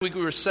Week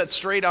we were set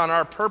straight on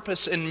our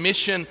purpose and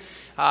mission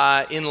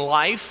in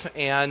life,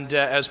 and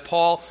as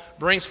Paul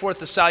brings forth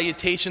the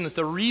salutation that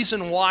the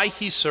reason why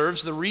he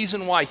serves, the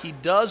reason why he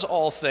does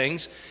all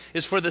things,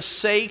 is for the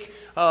sake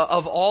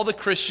of all the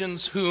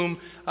Christians whom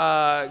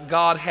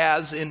God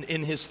has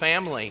in his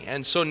family.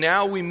 And so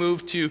now we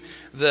move to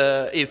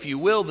the, if you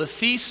will, the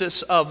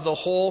thesis of the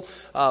whole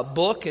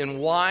book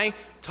and why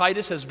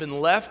Titus has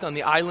been left on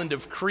the island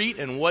of Crete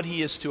and what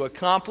he is to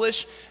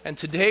accomplish. And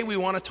today we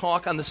want to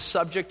talk on the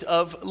subject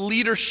of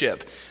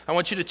leadership. I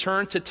want you to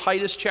turn to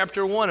Titus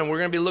chapter 1, and we're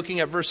going to be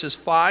looking at verses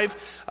 5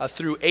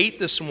 through 8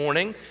 this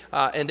morning.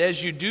 And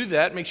as you do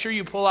that, make sure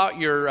you pull out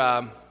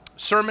your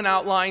sermon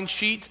outline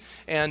sheet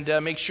and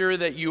make sure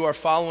that you are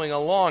following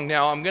along.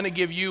 Now, I'm going to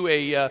give you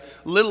a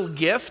little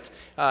gift,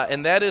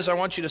 and that is I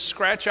want you to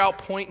scratch out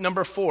point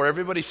number 4.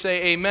 Everybody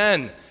say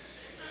amen.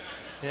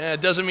 Yeah,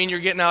 it doesn't mean you're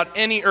getting out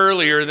any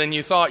earlier than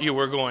you thought you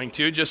were going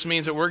to. It just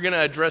means that we're going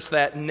to address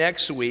that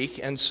next week.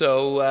 And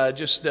so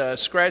just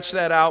scratch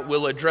that out.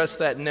 We'll address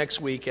that next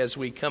week as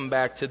we come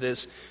back to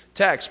this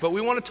text. But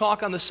we want to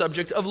talk on the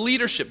subject of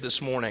leadership this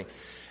morning.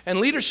 And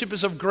leadership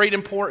is of great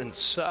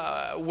importance.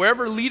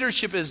 Wherever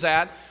leadership is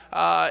at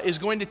is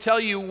going to tell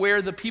you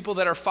where the people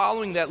that are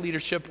following that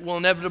leadership will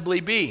inevitably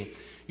be.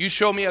 You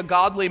show me a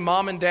godly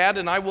mom and dad,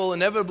 and I will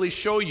inevitably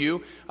show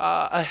you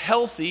a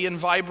healthy and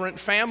vibrant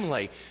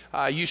family.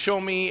 You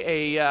show me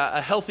a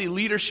healthy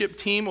leadership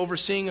team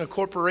overseeing a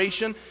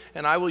corporation,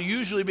 and I will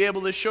usually be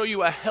able to show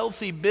you a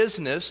healthy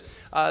business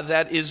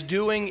that is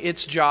doing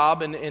its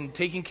job and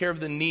taking care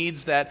of the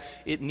needs that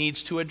it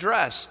needs to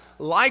address.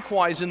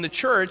 Likewise, in the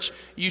church,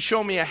 you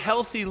show me a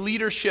healthy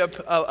leadership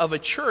of a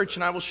church,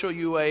 and I will show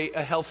you a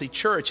healthy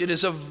church. It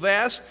is of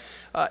vast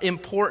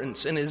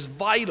importance and is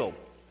vital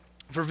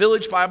for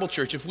Village Bible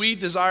Church, if we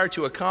desire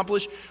to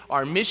accomplish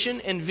our mission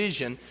and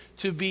vision,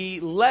 to be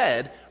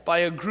led by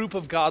a group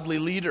of godly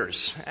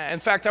leaders.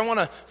 In fact, I want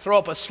to throw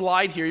up a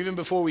slide here, even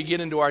before we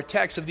get into our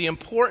text, of the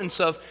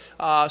importance of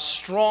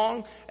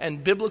strong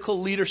and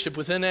biblical leadership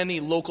within any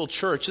local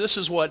church. This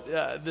is what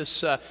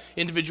this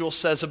individual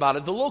says about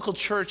it. The local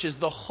church is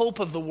the hope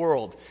of the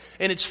world,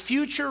 and its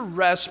future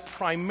rests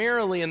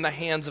primarily in the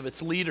hands of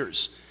its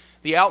leaders.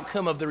 The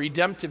outcome of the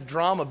redemptive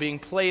drama being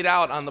played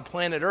out on the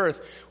planet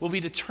Earth will be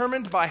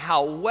determined by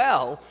how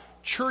well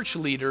church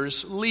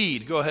leaders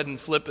lead. Go ahead and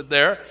flip it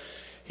there.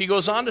 He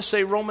goes on to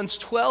say Romans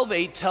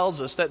 12:8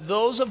 tells us that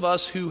those of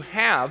us who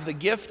have the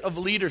gift of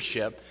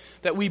leadership,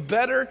 that we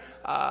better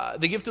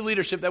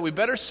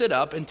sit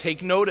up and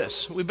take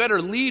notice. We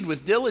better lead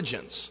with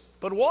diligence.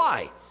 But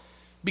why?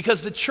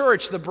 Because the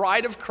church, the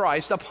bride of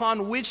Christ,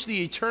 upon which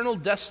the eternal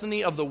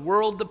destiny of the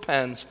world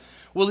depends,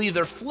 will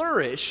either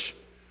flourish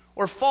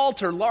or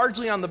falter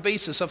largely on the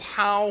basis of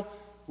how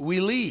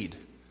we lead.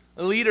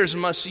 The leaders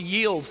must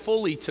yield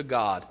fully to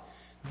God.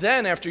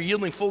 Then, after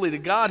yielding fully to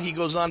God, he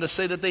goes on to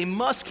say that they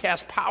must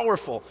cast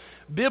powerful,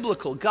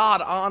 biblical,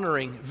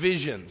 God-honoring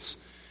visions.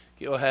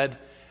 Go ahead.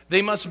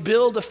 They must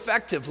build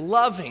effective,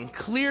 loving,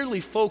 clearly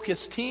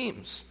focused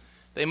teams.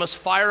 They must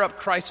fire up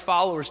Christ's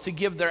followers to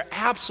give their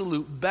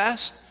absolute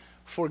best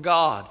for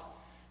God.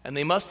 And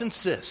they must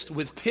insist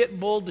with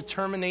pit-bull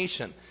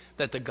determination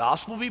that the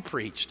gospel be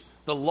preached,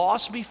 the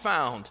lost be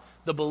found,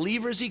 the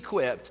believers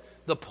equipped,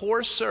 the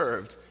poor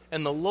served,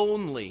 and the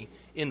lonely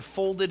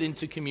enfolded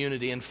into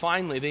community. And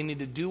finally, they need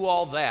to do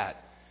all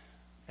that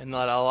and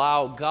not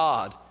allow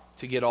God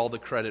to get all the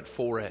credit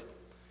for it.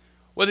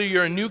 Whether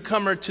you're a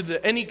newcomer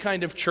to any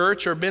kind of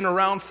church or been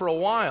around for a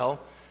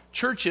while,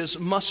 churches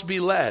must be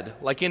led.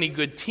 Like any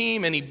good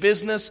team, any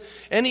business,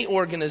 any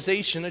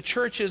organization, a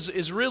church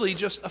is really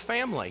just a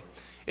family.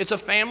 It's a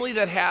family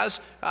that has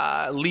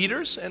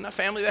leaders and a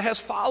family that has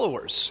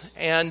followers.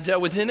 And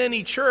within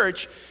any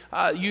church,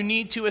 you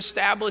need to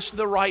establish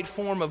the right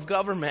form of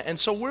government. And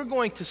so we're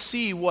going to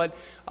see what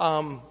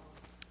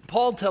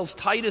Paul tells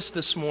Titus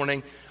this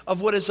morning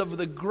of what is of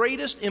the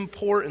greatest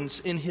importance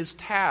in his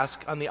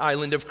task on the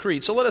island of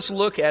Crete. So let us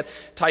look at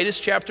Titus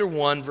chapter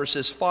 1,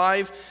 verses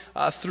 5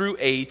 through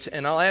 8.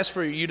 And I'll ask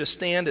for you to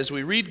stand as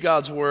we read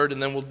God's word,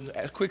 and then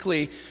we'll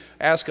quickly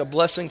ask a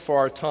blessing for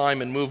our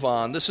time and move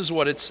on. This is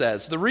what it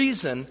says. The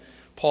reason,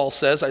 Paul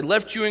says, I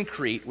left you in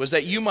Crete was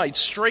that you might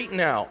straighten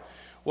out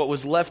what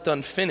was left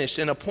unfinished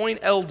and appoint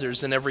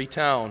elders in every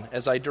town,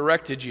 as I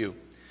directed you.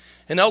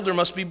 An elder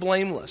must be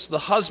blameless, the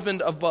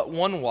husband of but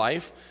one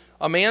wife,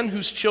 a man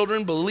whose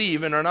children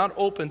believe and are not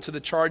open to the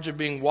charge of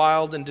being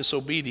wild and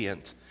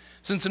disobedient.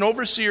 Since an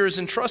overseer is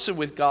entrusted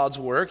with God's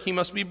work, he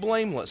must be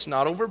blameless,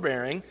 not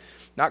overbearing,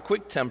 not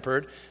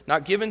quick-tempered,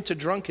 not given to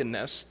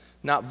drunkenness,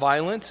 not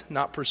violent,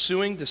 not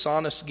pursuing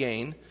dishonest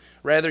gain.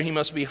 Rather, he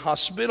must be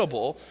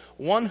hospitable,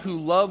 one who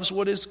loves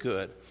what is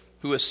good,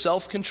 who is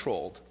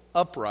self-controlled,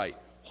 upright,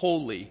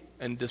 holy,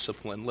 and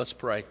disciplined. Let's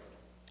pray.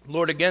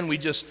 Lord, again, we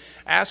just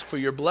ask for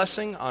your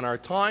blessing on our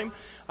time.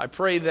 I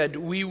pray that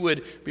we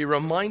would be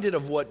reminded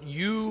of what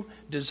you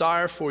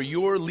desire for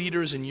your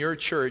leaders in your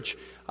church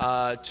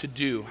to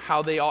do,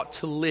 how they ought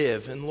to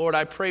live. And Lord,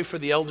 I pray for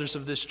the elders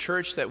of this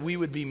church that we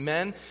would be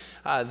men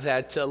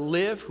that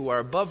live, who are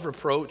above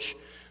reproach,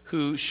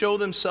 who show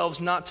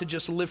themselves not to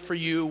just live for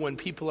you when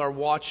people are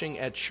watching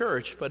at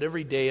church, but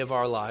every day of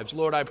our lives.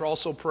 Lord, I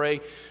also pray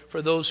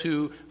for those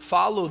who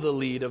follow the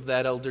lead of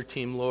that elder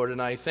team, Lord,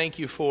 and I thank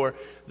you for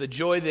the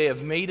joy they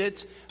have made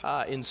it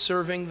in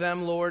serving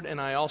them, Lord, and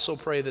I also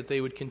pray that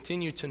they would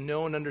continue to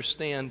know and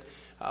understand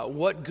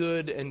what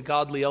good and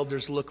godly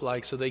elders look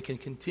like so they can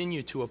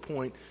continue to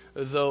appoint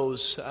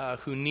those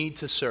who need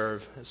to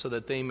serve so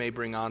that they may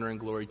bring honor and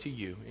glory to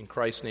you. In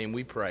Christ's name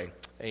we pray.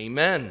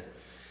 Amen.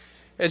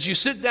 As you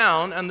sit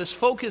down on this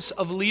focus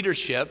of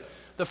leadership,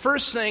 the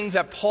first thing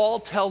that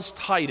Paul tells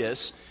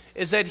Titus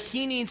is that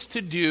he needs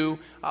to do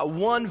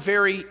one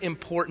very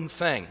important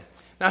thing.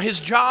 Now,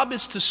 his job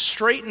is to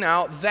straighten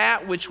out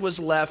that which was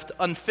left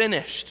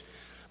unfinished.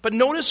 But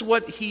notice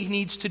what he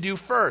needs to do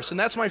first. And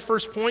that's my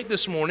first point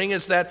this morning,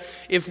 is that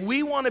if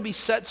we want to be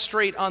set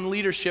straight on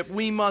leadership,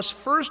 we must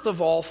first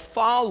of all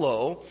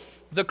follow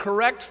the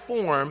correct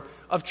form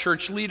of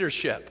church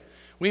leadership.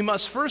 We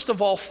must first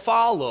of all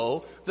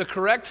follow the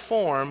correct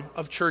form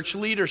of church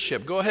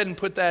leadership. Go ahead and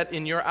put that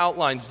in your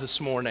outlines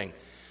this morning.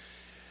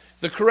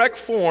 The correct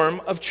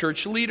form of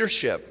church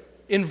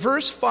leadership. In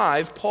verse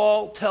 5,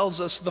 Paul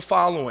tells us the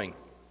following.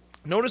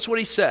 Notice what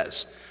he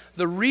says.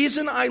 The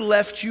reason I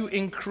left you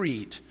in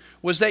Crete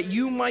was that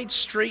you might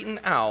straighten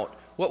out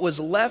what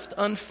was left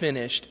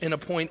unfinished and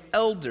appoint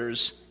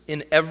elders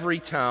in every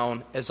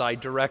town as I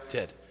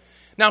directed.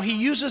 Now, he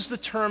uses the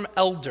term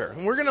elder,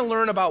 and we're going to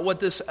learn about what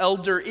this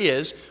elder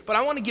is, but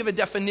I want to give a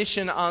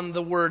definition on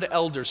the word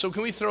elder. So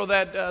can we throw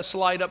that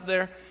slide up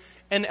there?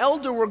 An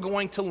elder, we're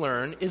going to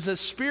learn, is a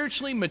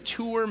spiritually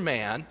mature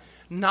man,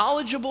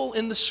 knowledgeable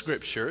in the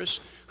Scriptures,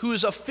 who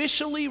is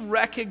officially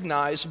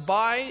recognized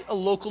by a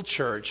local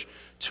church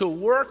to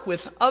work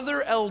with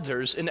other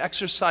elders in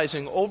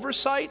exercising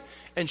oversight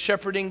and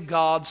shepherding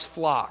God's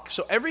flock.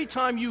 So every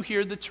time you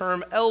hear the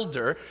term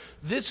elder,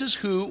 this is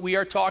who we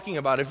are talking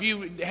about. If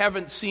you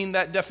haven't seen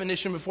that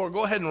definition before,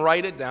 go ahead and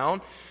write it down.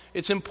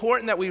 It's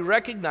important that we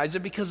recognize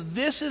it because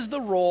this is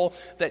the role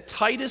that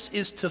Titus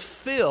is to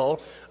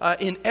fill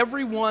in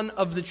every one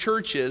of the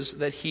churches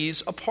that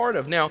he's a part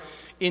of. Now,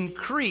 in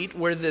Crete,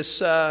 where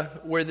this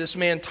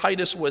man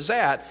Titus was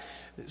at,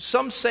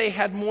 some say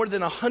had more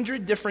than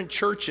 100 different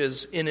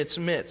churches in its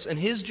midst. And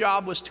his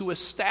job was to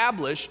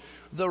establish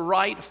the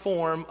right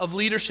form of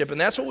leadership. And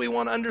that's what we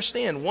want to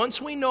understand. Once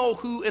we know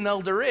who an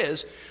elder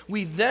is,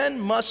 we then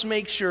must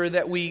make sure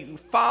that we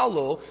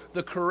follow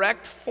the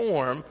correct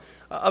form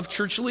of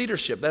church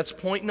leadership. That's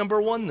point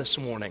number 1 this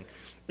morning.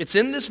 It's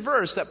in this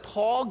verse that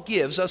Paul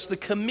gives us the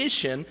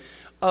commission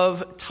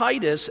of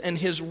Titus and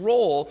his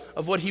role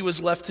of what he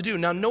was left to do.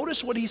 Now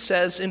notice what he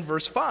says in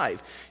verse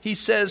 5. He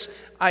says,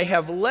 I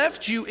have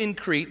left you in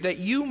Crete that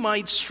you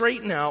might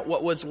straighten out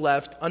what was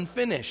left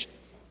unfinished.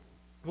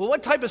 Well,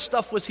 what type of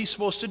stuff was he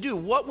supposed to do?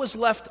 What was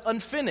left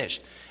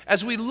unfinished?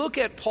 As we look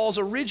at Paul's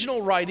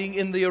original writing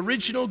in the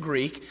original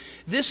Greek,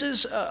 this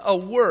is a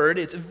word,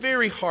 it's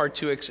very hard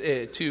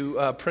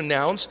to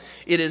pronounce.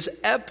 It is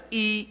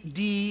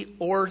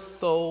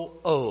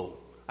epidiorthoo.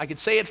 I could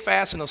say it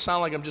fast and it'll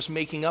sound like I'm just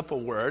making up a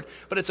word,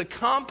 but it's a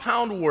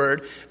compound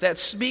word that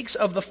speaks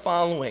of the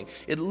following.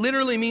 It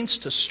literally means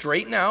to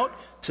straighten out,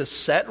 to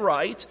set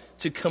right,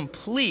 to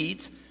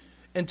complete,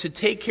 and to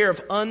take care of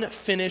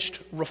unfinished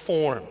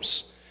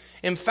reforms.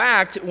 In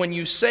fact, when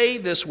you say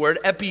this word,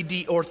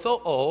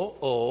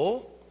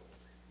 epidiorthoo,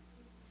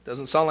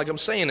 doesn't sound like I'm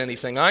saying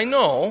anything, I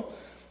know,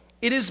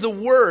 it is the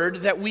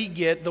word that we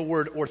get the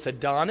word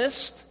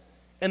orthodontist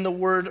and the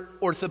word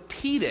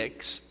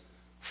orthopedics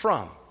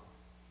from.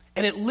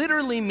 And it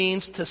literally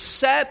means to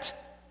set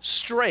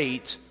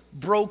straight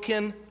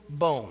broken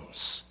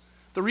bones.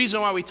 The reason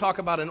why we talk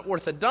about an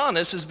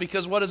orthodontist is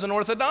because what does an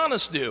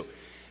orthodontist do?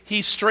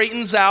 He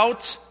straightens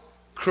out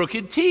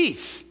crooked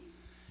teeth.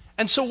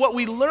 And so what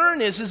we learn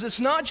is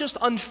it's not just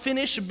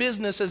unfinished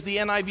business as the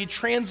NIV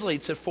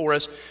translates it for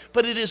us,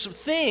 but it is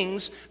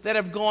things that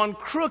have gone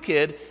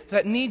crooked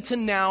that need to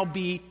now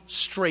be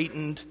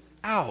straightened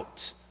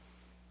out.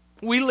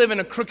 We live in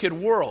a crooked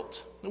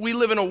world. We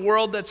live in a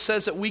world that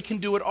says that we can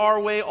do it our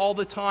way all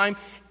the time,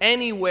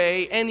 any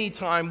way,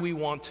 anytime we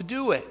want to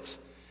do it.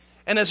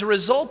 And as a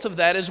result of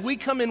that, as we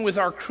come in with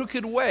our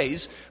crooked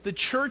ways, the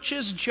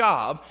church's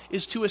job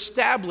is to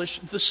establish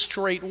the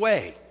straight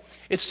way.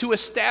 It's to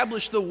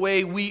establish the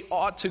way we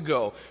ought to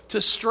go,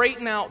 to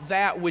straighten out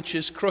that which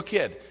is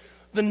crooked.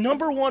 The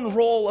number one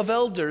role of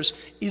elders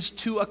is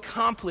to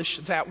accomplish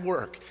that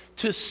work,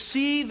 to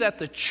see that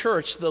the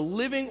church, the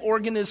living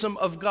organism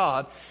of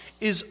God,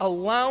 is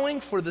allowing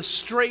for the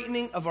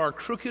straightening of our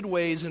crooked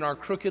ways and our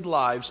crooked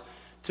lives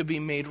to be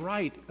made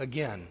right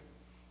again.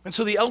 And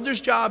so the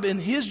elder's job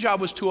and his job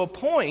was to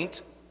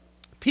appoint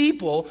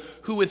people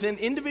who within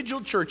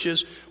individual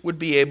churches would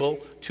be able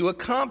to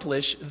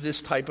accomplish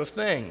this type of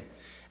thing.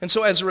 And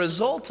so as a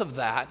result of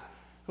that,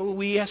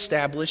 we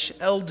establish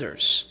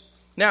elders.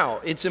 Now,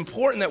 it's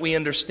important that we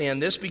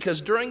understand this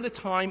because during the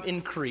time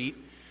in Crete,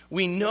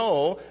 we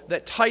know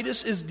that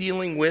Titus is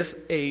dealing with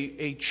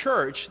a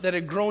church that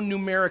had grown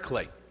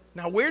numerically.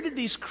 Now, where did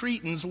these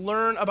Cretans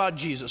learn about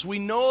Jesus? We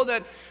know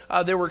that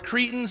there were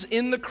Cretans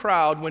in the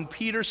crowd when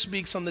Peter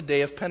speaks on the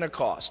day of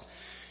Pentecost.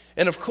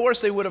 And of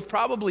course, they would have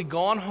probably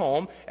gone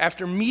home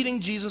after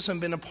meeting Jesus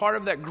and been a part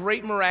of that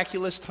great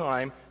miraculous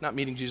time, not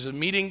meeting Jesus,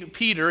 meeting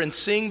Peter and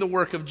seeing the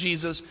work of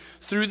Jesus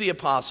through the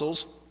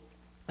apostles.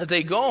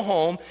 They go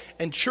home,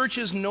 and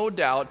churches, no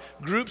doubt,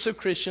 groups of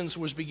Christians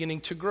was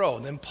beginning to grow.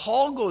 Then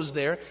Paul goes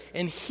there,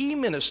 and he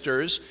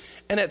ministers,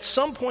 and at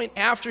some point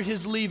after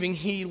his leaving,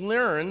 he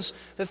learns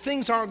that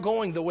things aren't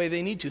going the way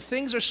they need to.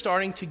 Things are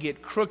starting to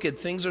get crooked.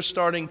 Things are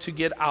starting to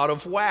get out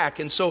of whack.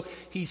 And so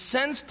he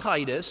sends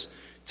Titus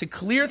to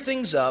clear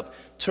things up,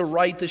 to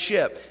right the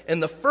ship.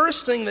 And the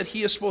first thing that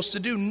he is supposed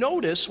to do,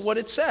 notice what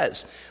it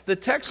says. The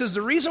text says,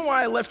 the reason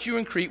why I left you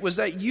in Crete was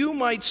that you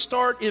might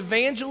start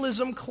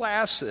evangelism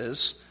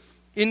classes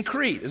in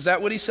Crete. Is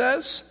that what he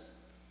says?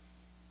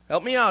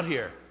 Help me out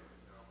here.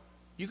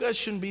 You guys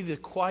shouldn't be the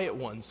quiet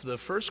ones. The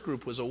first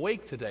group was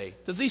awake today.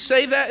 Does he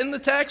say that in the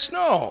text?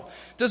 No.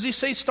 Does he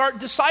say start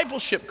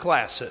discipleship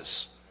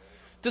classes?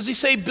 Does he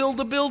say build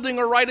a building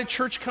or write a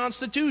church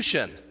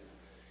constitution?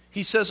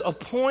 He says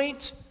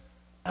appoint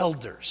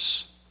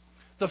elders.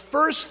 The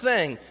first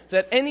thing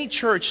that any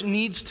church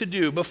needs to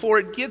do before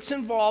it gets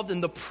involved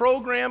in the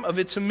program of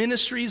its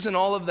ministries and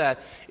all of that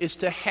is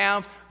to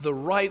have the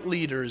right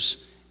leaders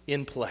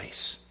in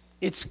place.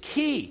 It's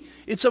key.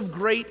 It's of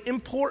great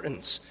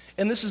importance.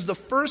 And this is the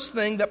first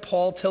thing that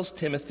Paul tells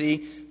Timothy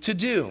to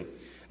do.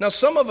 Now,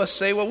 some of us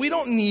say, well, we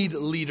don't need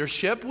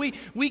leadership.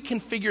 We can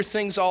figure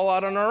things all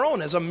out on our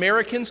own. As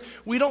Americans,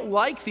 we don't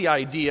like the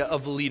idea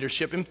of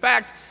leadership. In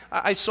fact,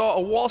 I saw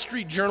a Wall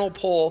Street Journal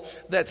poll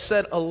that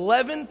said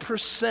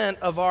 11%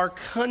 of our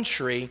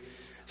country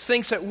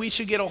thinks that we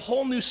should get a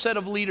whole new set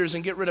of leaders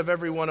and get rid of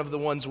every one of the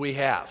ones we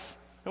have.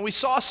 And we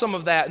saw some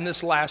of that in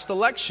this last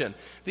election,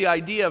 the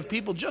idea of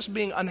people just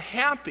being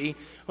unhappy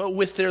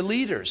with their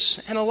leaders.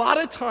 And a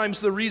lot of times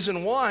the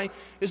reason why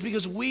is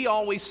because we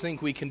always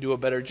think we can do a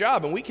better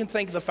job, and we can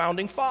thank the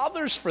founding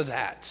fathers for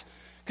that,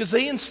 because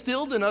they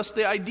instilled in us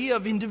the idea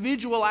of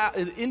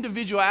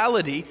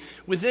individuality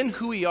within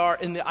who we are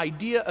and the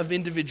idea of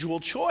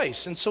individual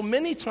choice. And so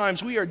many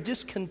times we are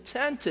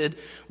discontented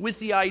with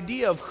the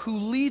idea of who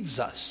leads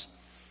us.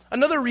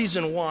 Another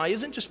reason why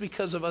isn't just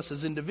because of us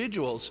as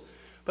individuals,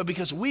 but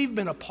because we've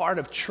been a part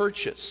of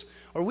churches,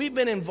 or we've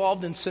been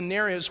involved in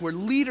scenarios where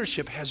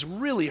leadership has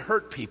really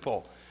hurt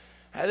people.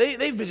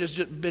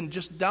 They've been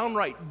just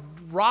downright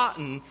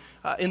rotten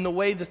in the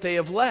way that they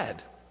have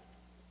led.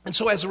 And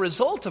so as a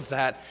result of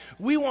that,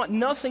 we want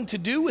nothing to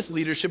do with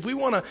leadership. We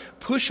want to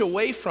push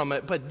away from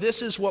it. But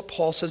this is what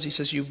Paul says. He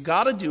says, you've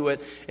got to do it,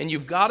 and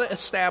you've got to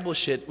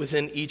establish it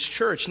within each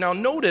church. Now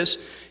notice,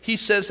 he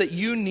says that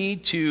you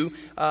need to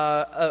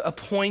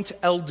appoint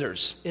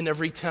elders in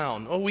every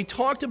town. Well, we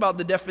talked about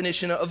the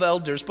definition of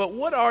elders, but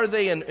what are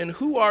they, and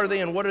who are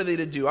they, and what are they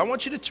to do? I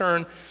want you to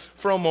turn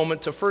for a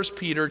moment to 1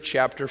 Peter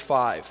chapter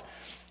 5.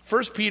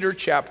 1 Peter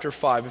chapter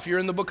 5. If you're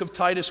in the book of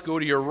Titus, go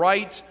to your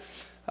right.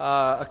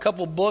 A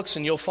couple books,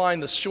 and you'll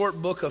find the short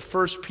book of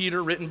 1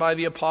 Peter, written by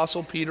the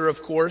Apostle Peter,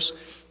 of course.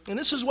 And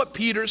this is what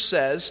Peter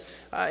says,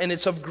 and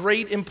it's of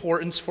great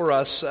importance for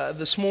us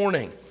this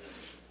morning.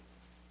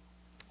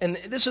 And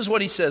this is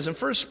what he says in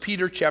 1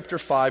 Peter chapter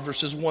 5,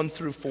 verses 1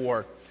 through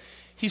 4.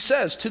 He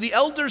says, to the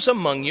elders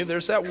among you,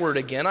 there's that word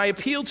again, I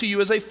appeal to you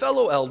as a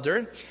fellow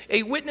elder,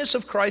 a witness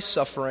of Christ's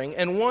suffering,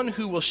 and one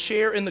who will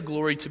share in the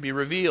glory to be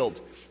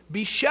revealed.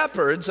 Be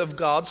shepherds of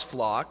God's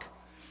flock,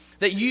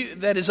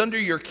 that is under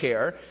your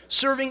care,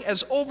 serving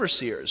as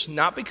overseers,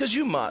 not because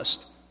you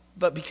must,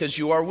 but because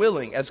you are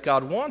willing, as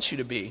God wants you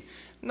to be,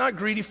 not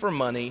greedy for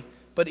money,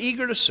 but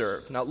eager to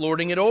serve, not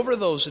lording it over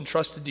those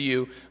entrusted to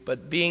you,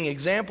 but being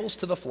examples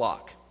to the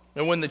flock.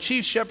 And when the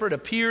chief shepherd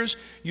appears,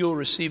 you will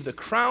receive the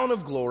crown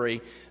of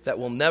glory that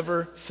will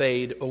never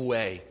fade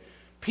away.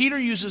 Peter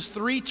uses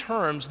three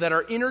terms that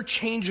are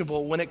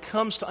interchangeable when it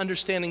comes to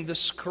understanding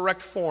this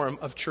correct form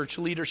of church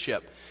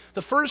leadership.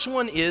 The first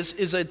one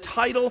is a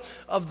title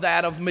of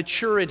that of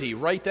maturity.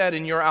 Write that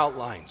in your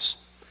outlines.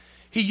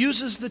 He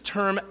uses the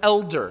term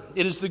elder.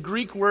 It is the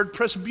Greek word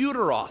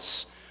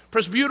presbyteros.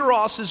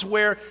 Presbyteros is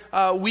where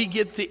we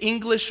get the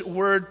English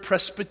word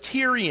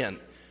Presbyterian.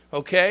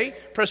 Okay?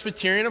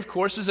 Presbyterian, of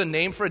course, is a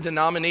name for a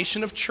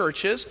denomination of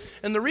churches.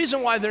 And the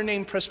reason why they're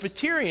named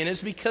Presbyterian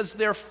is because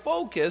their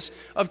focus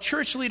of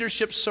church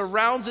leadership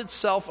surrounds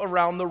itself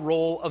around the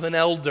role of an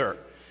elder.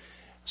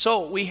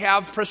 So we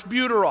have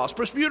presbyteros.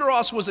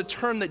 Presbyteros was a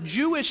term that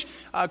Jewish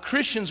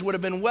Christians would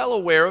have been well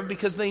aware of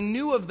because they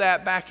knew of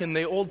that back in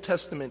the Old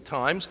Testament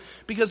times,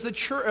 because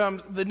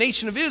the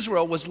nation of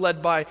Israel was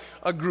led by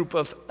a group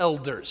of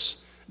elders.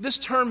 This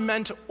term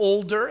meant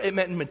older, it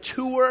meant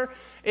mature,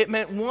 it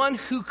meant one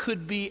who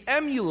could be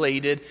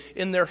emulated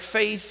in their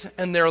faith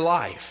and their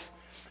life.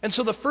 And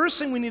so the first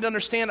thing we need to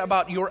understand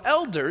about your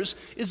elders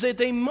is that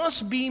they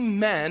must be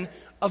men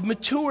of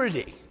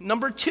maturity.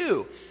 Number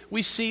two,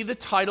 we see the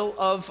title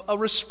of a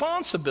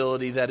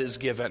responsibility that is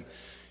given.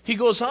 He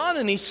goes on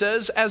and he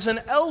says, as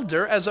an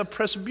elder, as a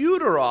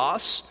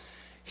presbyteros,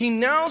 he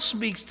now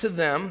speaks to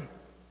them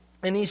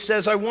And he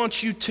says, I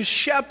want you to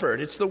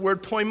shepherd. It's the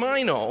word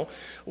poimino,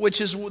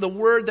 which is the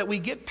word that we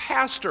get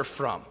pastor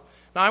from.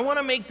 Now, I want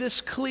to make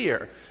this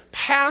clear.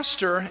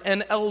 Pastor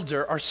and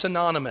elder are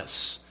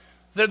synonymous.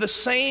 They're the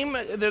same,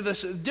 they're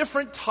the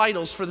different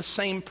titles for the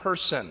same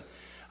person.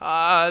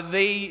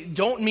 They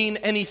don't mean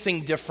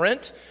anything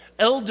different.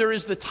 Elder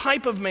is the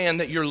type of man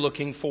that you're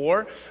looking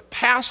for.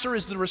 Pastor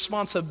is the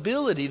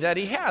responsibility that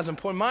he has. And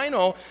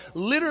poimino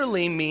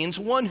literally means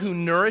one who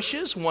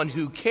nourishes, one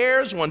who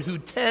cares, one who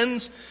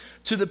tends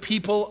to the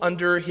people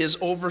under his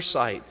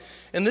oversight.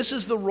 And this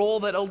is the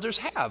role that elders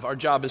have. Our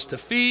job is to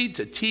feed,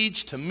 to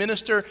teach, to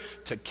minister,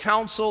 to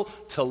counsel,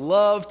 to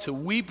love, to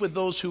weep with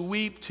those who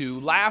weep, to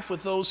laugh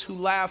with those who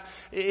laugh.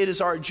 It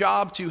is our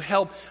job to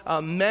help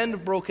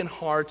mend broken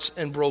hearts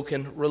and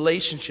broken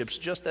relationships,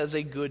 just as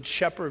a good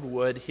shepherd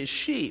would his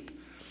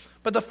sheep.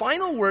 But the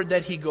final word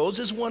that he goes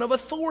is one of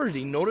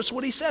authority. Notice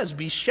what he says.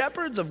 Be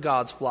shepherds of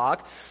God's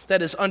flock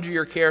that is under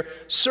your care,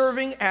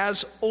 serving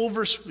as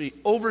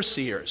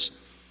overseers.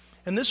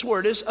 And this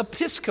word is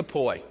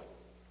episkopoi.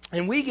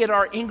 And we get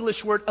our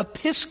English word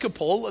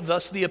episcopal,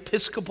 thus the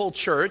Episcopal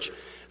Church,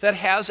 that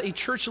has a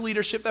church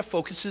leadership that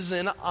focuses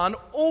in on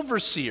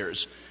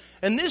overseers.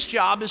 And this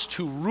job is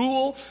to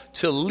rule,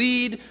 to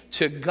lead,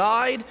 to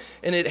guide,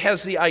 and it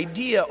has the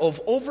idea of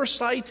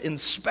oversight,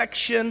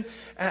 inspection,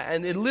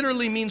 and it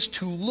literally means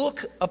to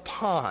look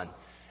upon.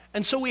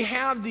 And so we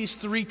have these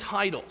three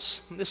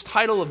titles. This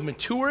title of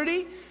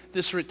maturity,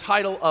 this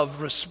title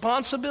of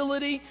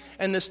responsibility,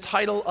 and this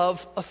title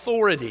of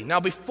authority. Now,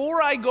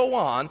 before I go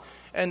on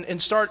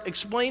and start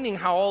explaining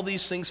how all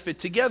these things fit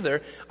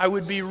together, I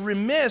would be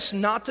remiss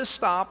not to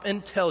stop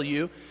and tell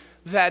you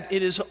that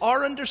it is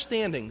our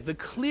understanding, the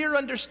clear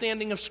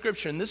understanding of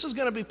Scripture, and this is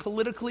going to be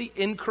politically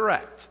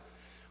incorrect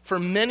for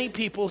many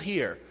people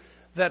here,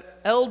 that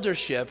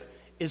eldership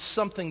is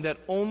something that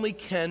only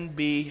can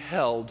be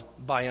held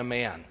by a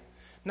man.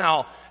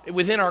 Now,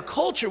 within our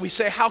culture, we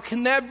say, how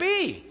can that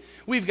be?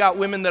 We've got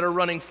women that are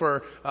running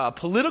for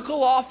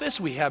political office.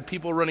 We have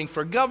people running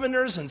for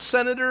governors and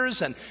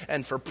senators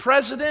and for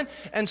president.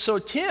 And so,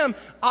 Tim,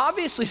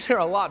 obviously they're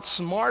a lot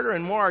smarter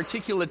and more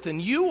articulate than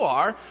you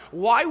are.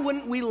 Why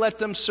wouldn't we let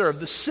them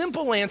serve? The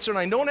simple answer, and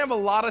I don't have a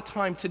lot of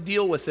time to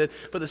deal with it,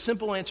 but the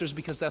simple answer is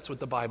because that's what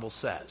the Bible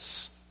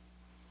says.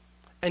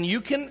 And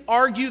you can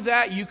argue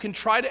that, you can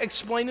try to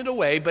explain it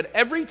away, but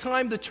every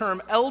time the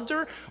term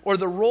elder or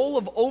the role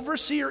of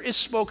overseer is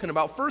spoken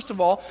about, first of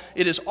all,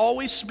 it is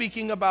always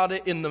speaking about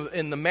it in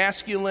the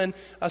masculine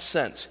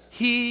sense.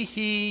 He,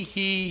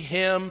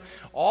 him,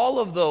 all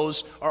of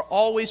those are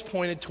always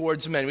pointed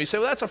towards men. We say,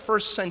 well, that's a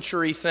first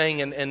century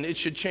thing and it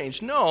should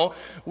change. No,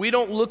 we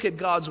don't look at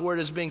God's word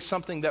as being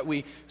something that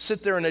we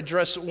sit there and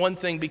address one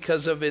thing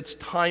because of its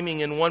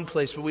timing in one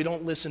place, but we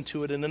don't listen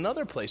to it in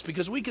another place.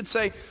 Because we could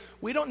say,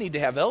 we don't need to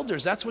have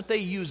elders. That's what they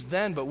used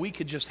then, but we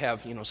could just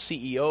have,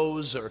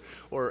 CEOs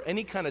or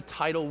any kind of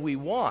title we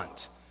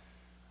want.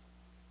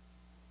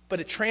 But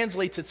it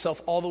translates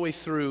itself all the way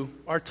through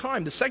our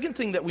time. The second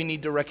thing that we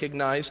need to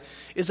recognize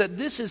is that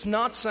this is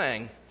not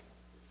saying,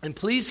 and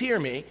please hear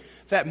me,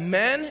 that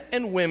men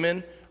and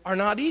women are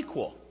not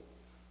equal.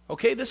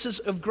 Okay, this is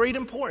of great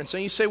importance.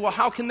 And you say, well,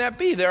 how can that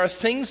be? There are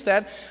things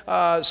that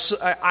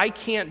I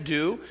can't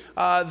do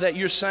that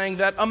you're saying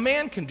that a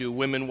man can do.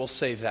 Women will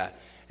say that.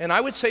 And I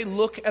would say,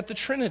 look at the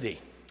Trinity,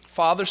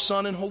 Father,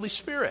 Son, and Holy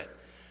Spirit.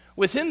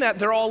 Within that,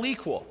 they're all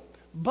equal.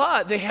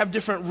 But they have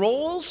different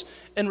roles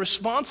and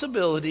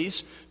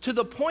responsibilities to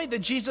the point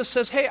that Jesus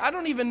says, hey, I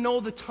don't even know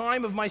the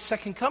time of my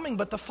second coming,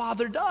 but the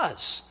Father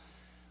does.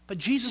 But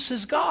Jesus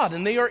is God,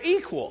 and they are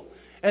equal.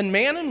 And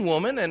man and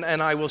woman,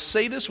 and I will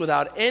say this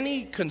without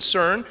any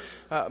concern,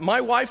 my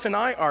wife and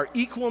I are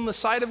equal in the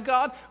sight of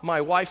God.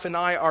 My wife and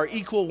I are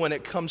equal when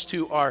it comes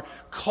to our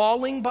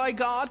calling by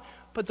God.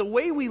 But the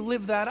way we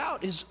live that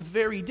out is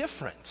very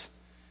different.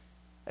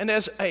 And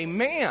as a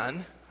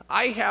man,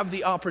 I have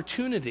the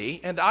opportunity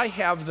and I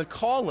have the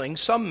calling,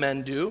 some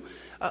men do,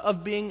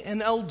 of being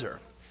an elder.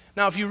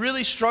 Now, if you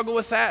really struggle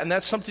with that and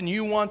that's something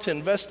you want to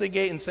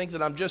investigate and think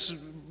that I'm just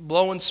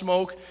blowing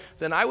smoke,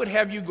 then I would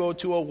have you go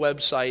to a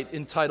website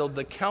entitled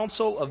The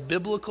Council of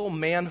Biblical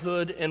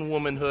Manhood and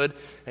Womanhood,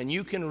 and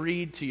you can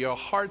read to your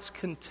heart's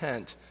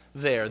content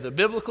there, the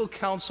Biblical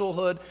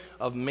Councilhood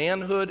of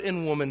Manhood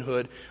and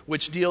Womanhood,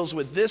 which deals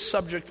with this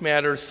subject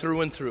matter through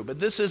and through. But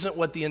this isn't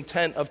what the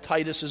intent of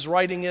Titus's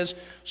writing is,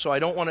 so I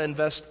don't want to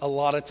invest a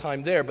lot of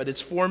time there. But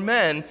it's for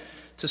men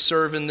to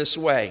serve in this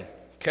way.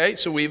 Okay,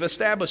 so we've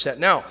established that.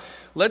 Now,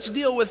 let's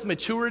deal with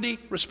maturity,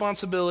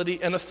 responsibility,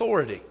 and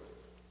authority.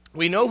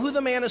 We know who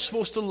the man is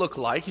supposed to look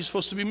like. He's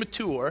supposed to be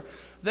mature.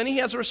 Then he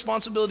has a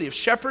responsibility of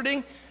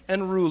shepherding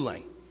and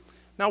ruling.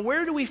 Now,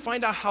 where do we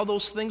find out how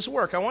those things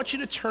work? I want you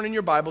to turn in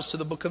your Bibles to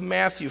the book of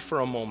Matthew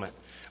for a moment.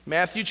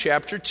 Matthew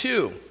chapter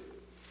 2.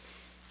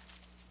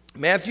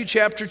 Matthew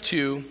chapter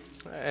 2,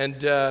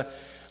 and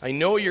I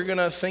know you're going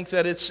to think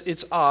that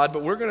it's odd,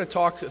 but we're going to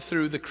talk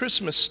through the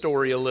Christmas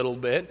story a little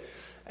bit,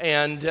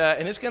 and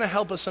it's going to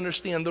help us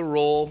understand the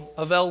role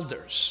of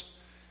elders.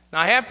 Now,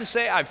 I have to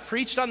say, I've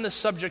preached on this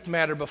subject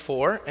matter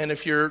before, and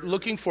if you're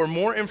looking for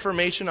more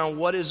information on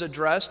what is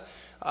addressed,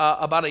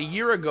 about a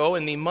year ago,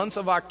 in the month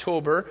of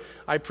October,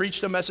 I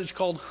preached a message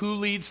called Who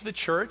Leads the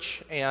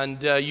Church,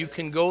 and you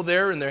can go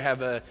there, and they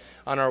have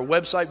on our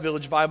website,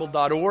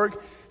 villagebible.org,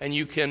 and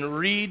you can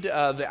read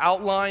the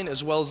outline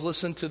as well as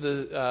listen to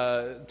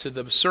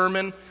the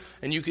sermon,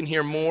 and you can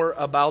hear more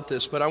about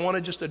this. But I want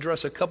to just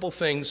address a couple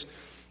things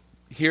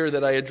here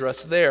that I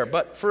addressed there.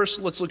 But first,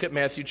 let's look at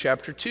Matthew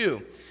chapter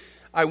 2.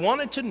 I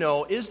wanted to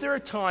know, is there a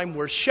time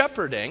where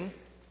shepherding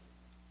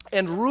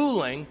and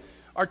ruling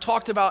are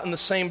talked about in the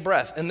same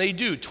breath? And they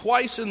do,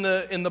 twice in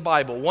the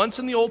Bible. Once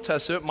in the Old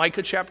Testament,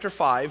 Micah chapter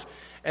 5,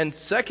 and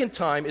second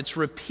time it's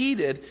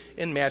repeated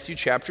in Matthew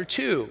chapter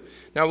 2.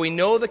 Now we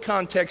know the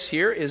context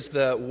here is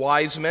the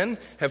wise men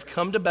have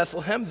come to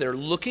Bethlehem. They're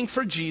looking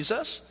for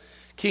Jesus.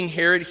 King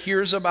Herod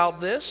hears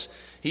about this.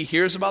 He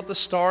hears about the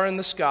star in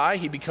the sky.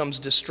 He becomes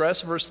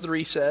distressed, verse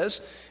 3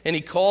 says, and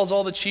he calls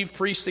all the chief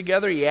priests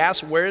together. He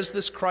asks, where is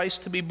this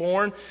Christ to be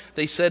born?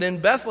 They said, in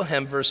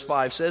Bethlehem, verse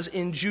 5 says,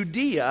 in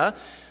Judea.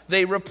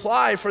 They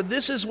reply, for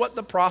this is what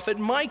the prophet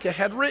Micah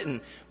had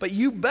written. But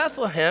you,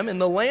 Bethlehem, in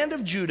the land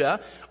of Judah,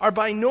 are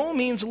by no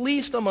means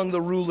least among the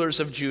rulers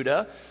of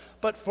Judah.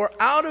 But for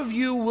out of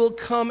you will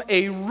come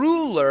a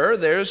ruler,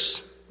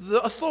 there's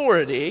the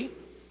authority,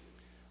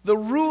 the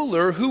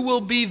ruler who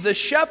will be the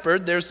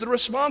shepherd, there's the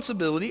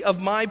responsibility of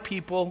my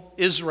people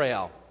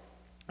Israel.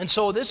 And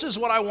so this is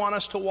what I want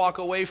us to walk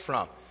away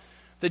from.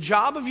 The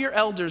job of your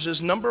elders is,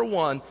 number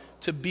one,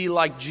 to be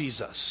like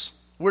Jesus.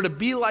 We're to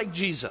be like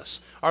Jesus.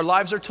 Our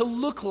lives are to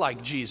look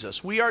like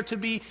Jesus. We are to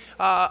be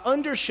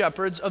under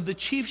shepherds of the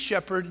chief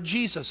shepherd,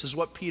 Jesus, is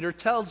what Peter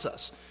tells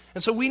us.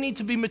 And so we need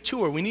to be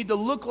mature. We need to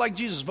look like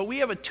Jesus. But we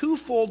have a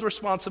twofold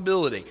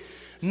responsibility.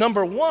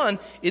 Number one,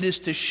 it is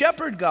to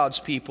shepherd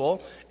God's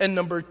people. And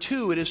number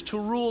two, it is to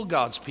rule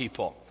God's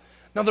people.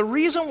 Now, the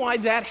reason why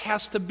that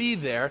has to be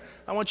there,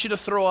 I want you to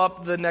throw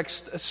up the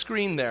next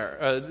screen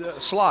there,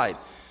 slide.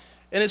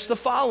 And it's the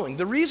following.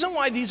 The reason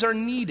why these are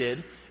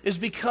needed is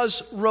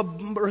because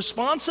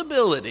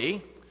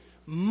responsibility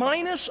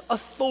minus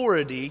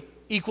authority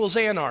equals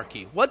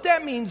anarchy. What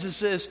that means is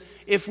this: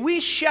 if we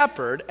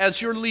shepherd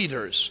as your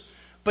leaders,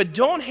 but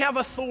don't have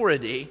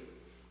authority,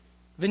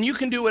 then you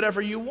can do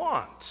whatever you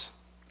want.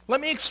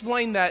 Let me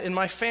explain that in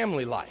my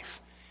family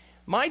life.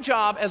 My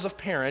job as a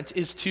parent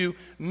is to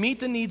meet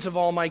the needs of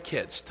all my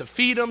kids, to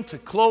feed them, to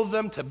clothe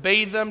them, to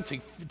bathe them,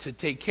 to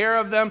take care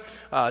of them,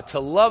 to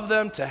love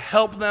them, to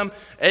help them,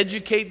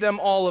 educate them,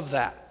 all of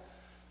that.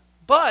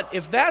 But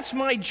if that's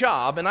my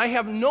job and I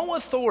have no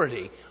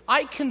authority,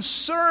 I can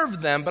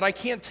serve them, but I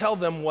can't tell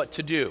them what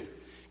to do.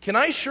 Can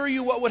I assure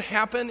you what would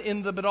happen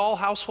in the Badal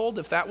household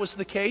if that was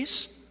the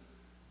case?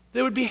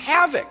 There would be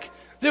havoc.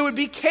 There would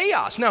be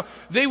chaos. Now,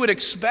 they would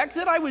expect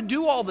that I would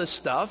do all this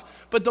stuff,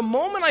 but the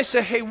moment I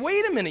say, hey,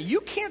 wait a minute, you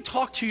can't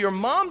talk to your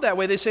mom that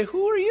way, they say,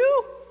 who are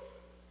you?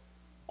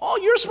 All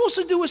you're supposed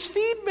to do is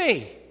feed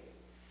me.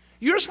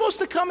 You're supposed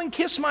to come and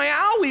kiss my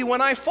owie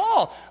when I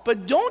fall,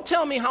 but don't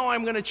tell me how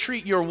I'm going to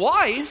treat your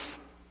wife.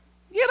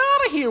 Get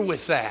out of here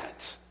with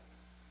that.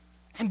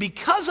 And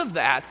because of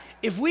that,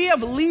 if we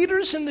have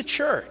leaders in the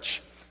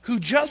church who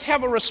just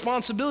have a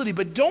responsibility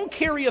but don't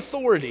carry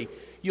authority,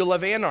 you'll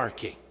have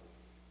anarchy.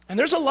 And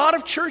there's a lot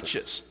of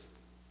churches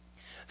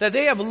that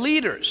they have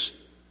leaders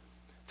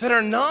that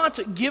are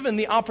not given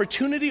the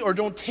opportunity or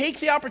don't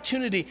take the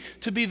opportunity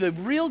to be the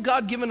real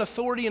God-given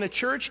authority in a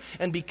church,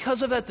 and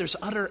because of that, there's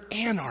utter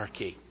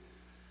anarchy.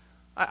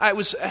 I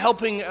was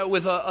helping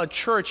with a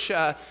church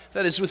that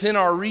is within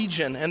our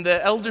region, and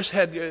the elders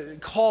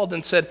had called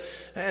and said,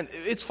 and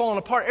it's falling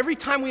apart. Every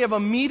time we have a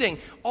meeting,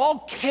 all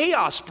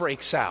chaos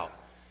breaks out.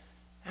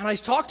 And I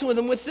talked to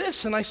them with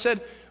this, and I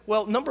said,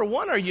 well, number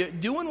one, are you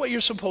doing what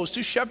you're supposed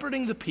to,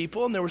 shepherding the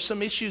people? And there were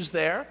some issues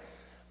there.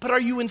 But are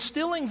you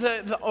instilling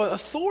the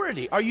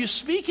authority? Are you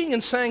speaking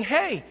and saying,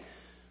 hey,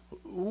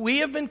 we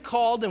have been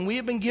called and we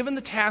have been given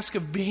the task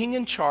of being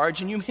in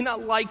charge, and you may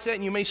not like that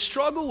and you may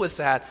struggle with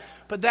that,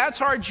 but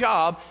that's our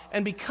job,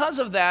 and because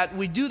of that,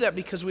 we do that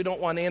because we don't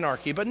want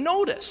anarchy. But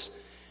notice,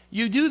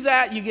 you do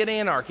that, you get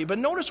anarchy. But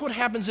notice what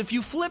happens if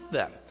you flip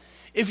them.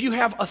 If you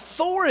have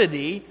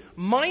authority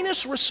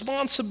minus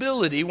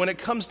responsibility when it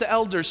comes to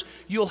elders,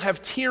 you'll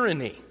have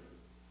tyranny.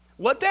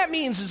 What that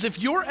means is if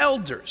your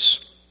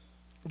elders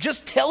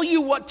just tell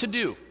you what to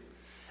do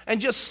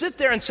and just sit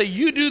there and say,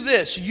 you do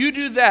this, you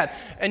do that,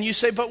 and you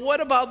say, but what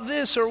about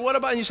this or what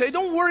about, and you say,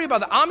 don't worry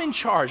about that, I'm in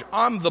charge,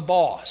 I'm the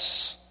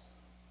boss.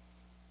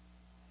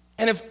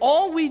 And if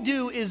all we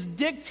do is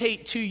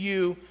dictate to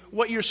you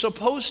what you're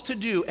supposed to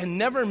do and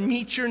never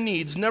meet your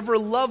needs, never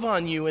love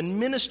on you and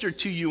minister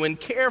to you and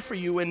care for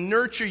you and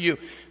nurture you,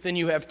 then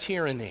you have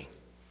tyranny.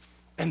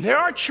 And there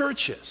are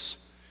churches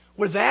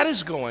where that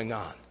is going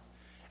on.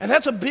 And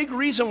that's a big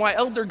reason why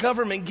elder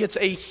government gets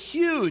a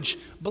huge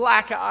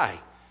black eye.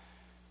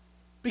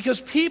 Because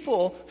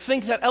people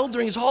think that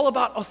eldering is all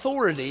about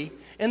authority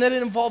and that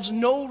it involves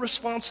no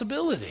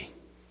responsibility.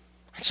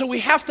 So we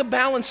have to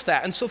balance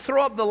that. And so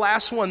throw up the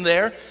last one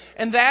there,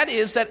 and that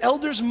is that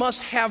elders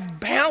must have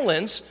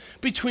balance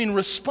between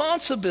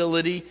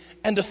responsibility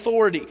and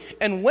authority.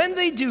 And when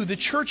they do, the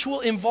church will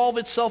involve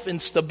itself in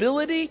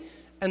stability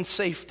and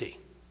safety.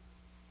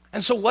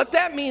 And so what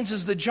that means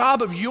is the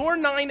job of your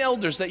 9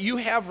 elders that you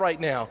have right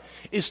now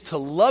is to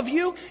love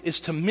you, is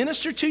to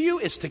minister to you,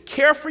 is to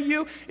care for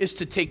you, is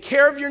to take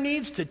care of your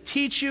needs, to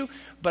teach you.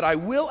 But I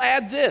will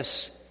add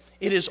this,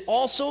 it is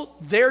also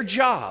their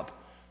job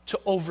to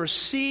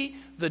oversee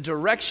the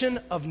direction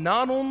of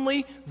not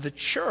only the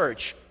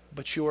church,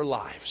 but your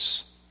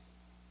lives.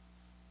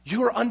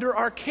 You are under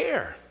our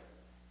care.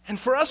 And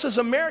for us as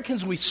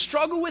Americans, we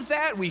struggle with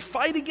that, we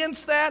fight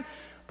against that,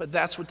 but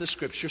that's what the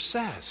Scripture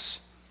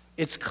says.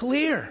 It's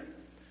clear.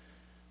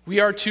 We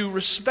are to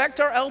respect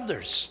our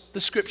elders,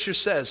 the Scripture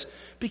says,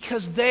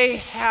 because they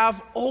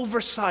have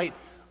oversight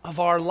of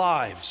our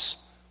lives,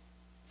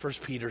 1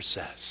 Peter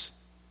says.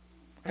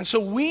 And so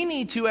we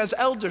need to, as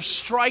elders,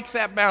 strike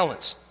that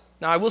balance.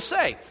 Now, I will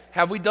say,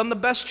 have we done the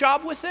best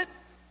job with it?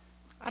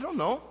 I don't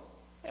know.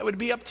 It would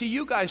be up to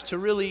you guys to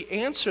really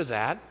answer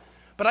that.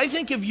 But I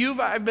think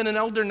I've been an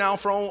elder now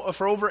for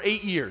over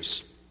 8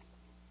 years.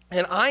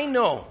 And I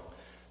know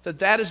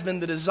that has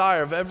been the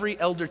desire of every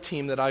elder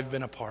team that I've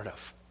been a part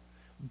of.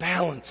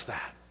 Balance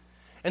that.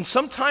 And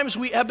sometimes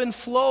we ebb and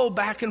flow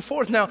back and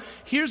forth. Now,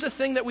 here's the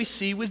thing that we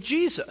see with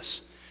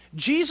Jesus.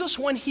 Jesus,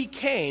 when he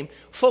came,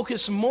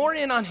 focused more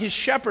in on his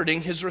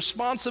shepherding, his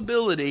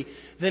responsibility,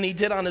 than he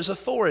did on his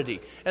authority.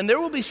 And there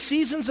will be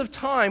seasons of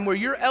time where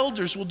your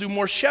elders will do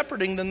more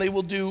shepherding than they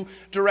will do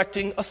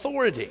directing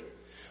authority.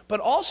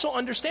 But also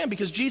understand,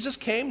 because Jesus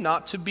came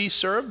not to be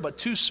served, but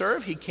to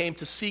serve. He came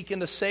to seek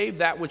and to save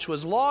that which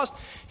was lost.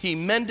 He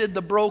mended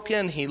the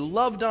broken. He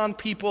loved on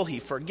people. He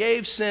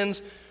forgave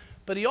sins.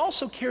 But he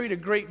also carried a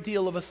great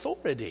deal of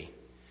authority.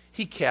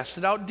 He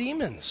casted out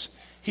demons.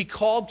 He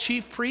called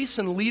chief priests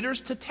and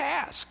leaders to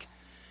task.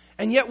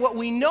 And yet what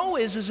we know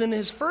is in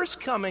his first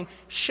coming,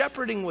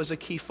 shepherding was a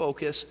key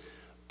focus.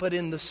 But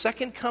in the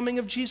second coming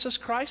of Jesus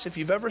Christ, if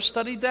you've ever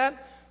studied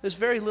that, there's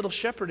very little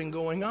shepherding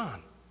going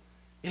on.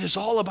 It is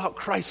all about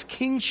Christ's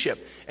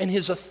kingship and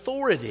his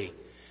authority.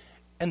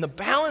 And the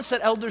balance that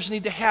elders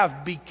need to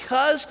have,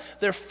 because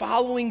they're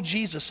following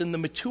Jesus in the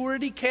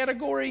maturity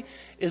category,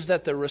 is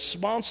that they're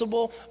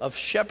responsible of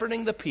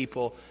shepherding the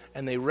people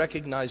and they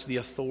recognize the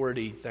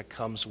authority that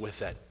comes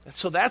with it. And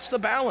so that's the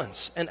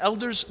balance, and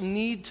elders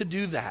need to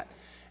do that.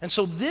 And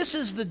so this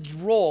is the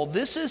role,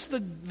 this is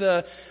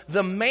the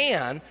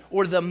man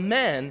or the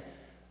men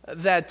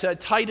that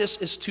Titus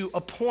is to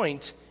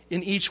appoint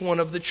in each one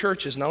of the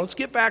churches. Now let's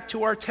get back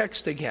to our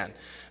text again.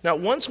 Now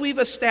once we've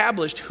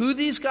established who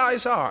these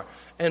guys are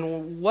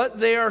and what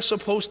they are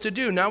supposed to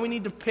do, now we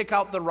need to pick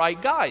out the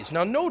right guys.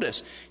 Now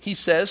notice, he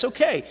says,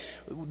 okay,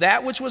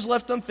 that which was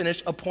left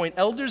unfinished, appoint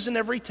elders in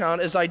every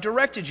town as I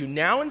directed you.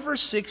 Now in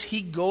verse 6,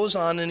 he goes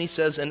on and he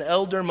says, an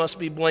elder must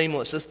be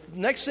blameless. The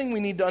next thing we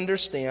need to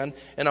understand,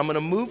 and I'm going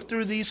to move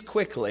through these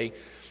quickly,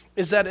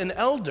 is that an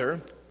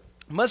elder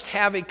must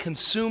have a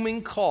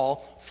consuming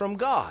call from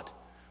God.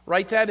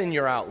 Write that in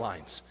your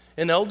outlines.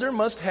 An elder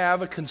must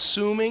have a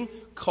consuming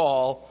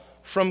call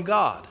from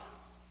God.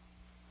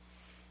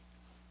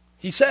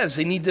 He says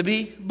they need to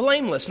be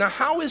blameless. Now,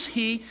 how is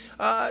he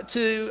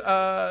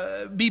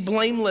to be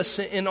blameless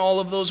in all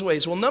of those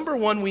ways? Well, number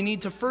one, we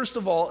need to first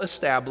of all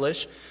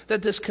establish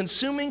that this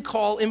consuming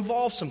call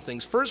involves some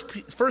things.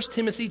 First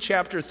Timothy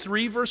chapter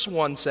 3, verse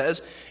 1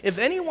 says, if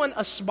anyone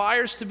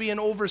aspires to be an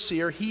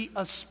overseer, he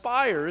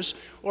aspires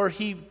or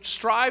he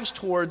strives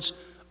towards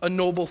a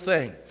noble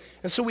thing.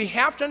 And so we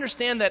have to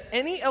understand that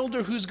any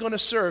elder who's going to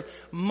serve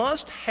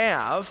must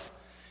have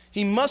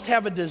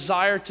a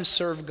desire to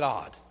serve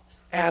God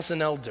as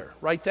an elder.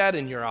 Write that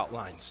in your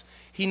outlines.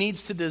 He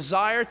needs to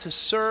desire to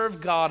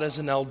serve God as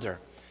an elder.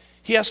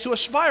 He has to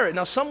aspire it.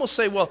 Now some will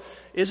say, well,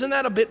 isn't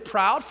that a bit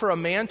proud for a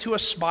man to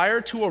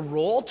aspire to a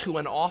role, to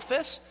an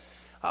office?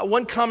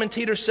 One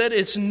commentator said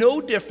it's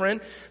no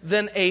different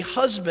than a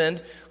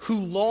husband who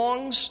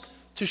longs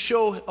to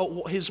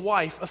show his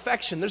wife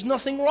affection. There's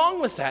nothing wrong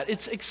with that.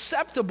 It's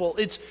acceptable.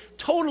 It's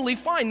totally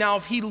fine. Now,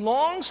 if he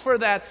longs for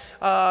that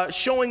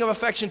showing of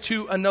affection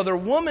to another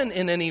woman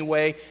in any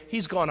way,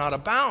 he's gone out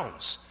of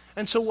bounds.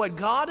 And so what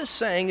God is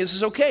saying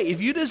is okay,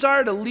 if you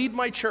desire to lead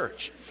my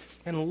church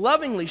and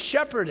lovingly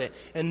shepherd it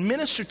and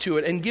minister to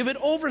it and give it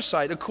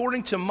oversight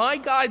according to my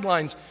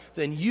guidelines,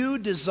 then you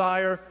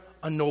desire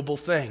a noble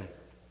thing.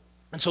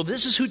 And so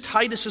this is who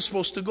Titus is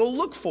supposed to go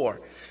look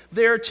for.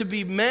 They're to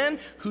be men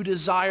who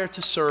desire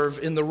to serve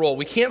in the role.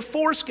 We can't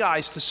force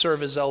guys to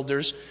serve as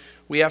elders.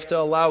 We have to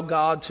allow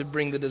God to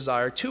bring the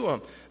desire to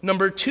them.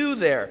 Number two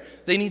there,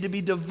 they need to be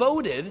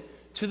devoted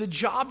to the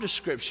job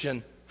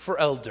description for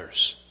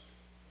elders.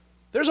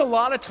 There's a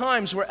lot of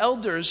times where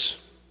elders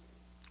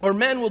or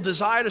men will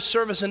desire to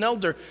serve as an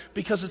elder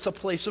because it's a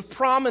place of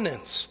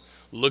prominence.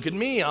 Look at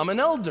me, I'm an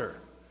elder.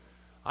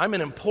 I'm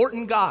an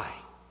important guy.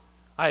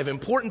 I have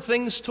important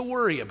things to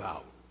worry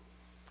about.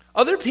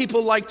 Other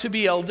people like to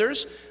be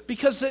elders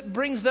because it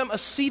brings them a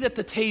seat at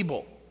the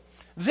table.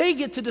 They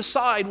get to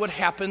decide what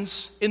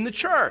happens in the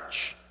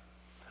church.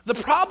 The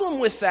problem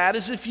with that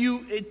is if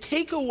you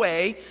take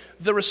away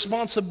the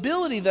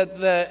responsibility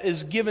that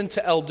is given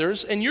to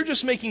elders and you're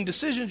just making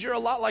decisions, you're a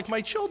lot like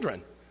my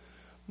children.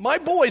 My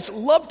boys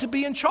love to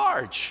be in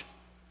charge.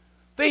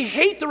 They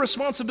hate the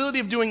responsibility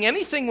of doing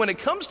anything when it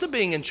comes to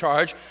being in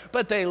charge,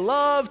 but they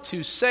love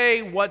to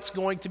say what's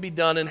going to be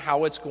done and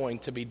how it's going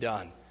to be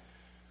done.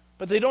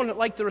 But they don't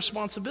like the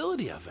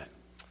responsibility of it.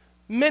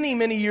 Many,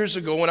 many years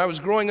ago, when I was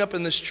growing up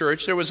in this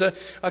church, there was a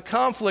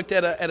conflict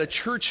at a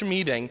church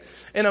meeting,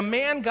 and a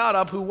man got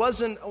up who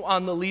wasn't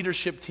on the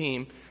leadership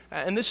team,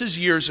 and this is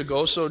years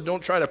ago, so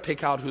don't try to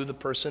pick out who the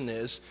person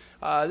is.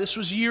 This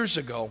was years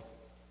ago.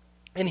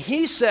 And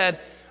he said,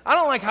 I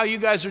don't like how you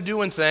guys are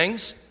doing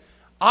things.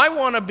 I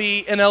want to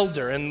be an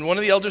elder. And one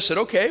of the elders said,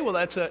 okay, well,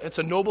 it's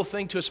a noble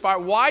thing to aspire.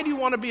 Why do you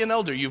want to be an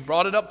elder? You've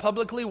brought it up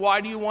publicly.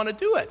 Why do you want to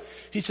do it?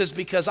 He says,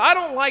 because I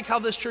don't like how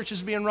this church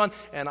is being run,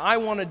 and I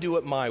want to do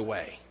it my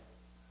way.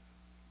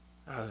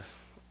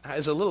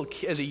 As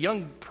a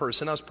young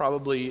person, I was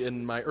probably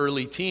in my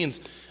early teens,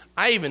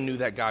 I even knew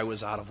that guy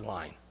was out of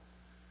line.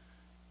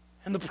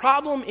 And the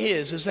problem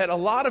is that a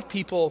lot of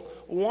people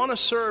want to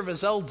serve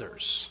as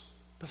elders,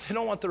 but they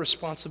don't want the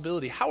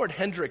responsibility. Howard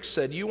Hendricks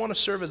said, you want to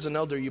serve as an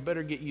elder, you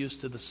better get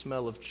used to the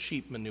smell of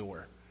sheep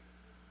manure.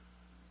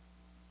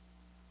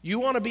 You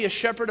want to be a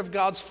shepherd of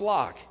God's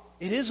flock.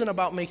 It isn't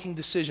about making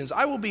decisions.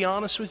 I will be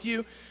honest with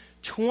you,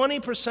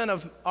 20%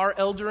 of our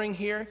eldering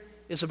here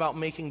is about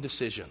making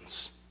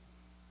decisions.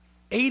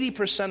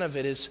 80% of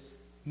it is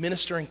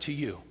ministering to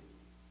you.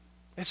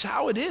 It's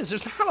how it is.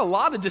 There's not a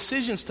lot of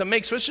decisions to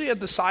make, especially at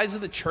the size of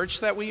the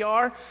church that we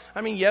are. I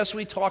mean, yes,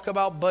 we talk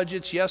about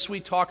budgets. Yes, we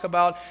talk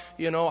about,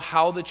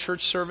 how the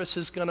church service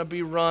is going to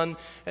be run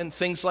and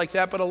things like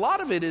that. But a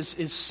lot of it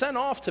is sent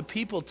off to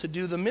people to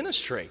do the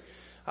ministry.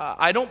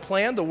 I don't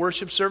plan the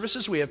worship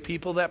services. We have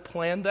people that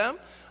plan them.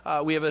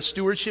 We have a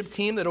stewardship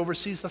team that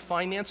oversees the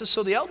finances.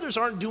 So the elders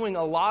aren't doing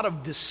a lot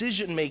of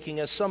decision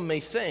making as some may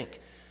think.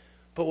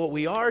 But what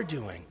we are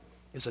doing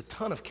is a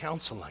ton of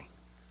counseling.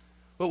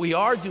 What we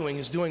are doing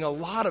is doing a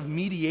lot of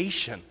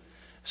mediation,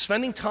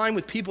 spending time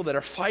with people that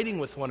are fighting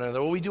with one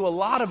another. What we do a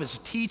lot of is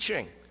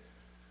teaching.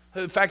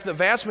 In fact, the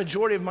vast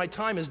majority of my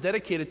time is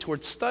dedicated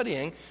towards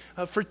studying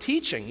for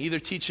teaching, either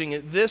teaching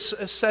in this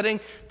setting,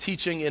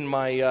 teaching in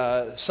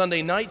my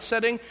Sunday night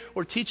setting,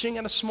 or teaching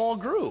in a small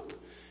group.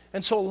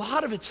 And so a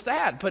lot of it's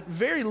that, but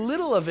very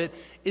little of it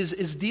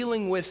is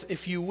dealing with,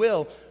 if you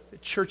will,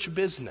 church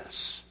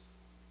business.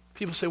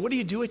 People say, what do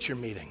you do at your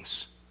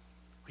meetings?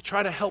 We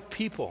try to help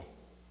people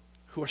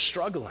who are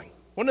struggling.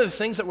 One of the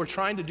things that we're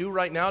trying to do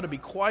right now, to be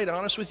quite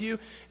honest with you,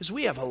 is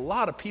we have a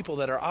lot of people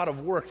that are out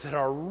of work that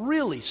are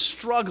really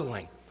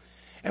struggling.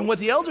 And what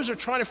the elders are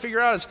trying to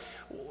figure out is,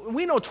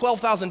 we know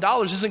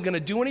 $12,000 isn't going to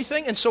do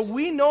anything, and so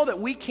we know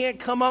that we can't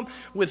come up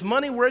with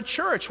money. We're a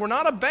church, we're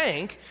not a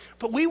bank,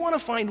 but we want to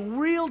find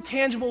real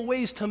tangible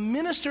ways to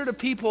minister to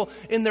people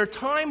in their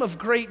time of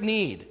great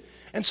need.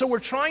 And so we're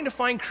trying to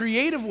find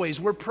creative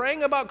ways. We're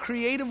praying about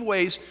creative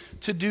ways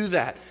to do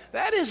that.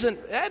 That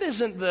isn't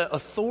the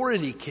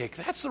authority kick.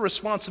 That's the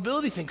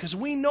responsibility thing, because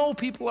we know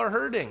people are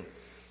hurting.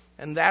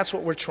 And that's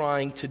what we're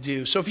trying to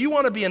do. So if you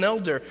want to be an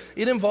elder,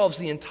 it involves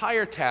the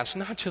entire task,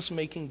 not just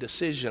making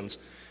decisions,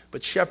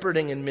 but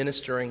shepherding and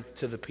ministering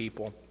to the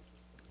people.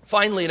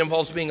 Finally, it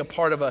involves being a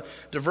part of a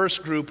diverse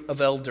group of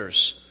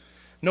elders.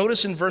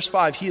 Notice in verse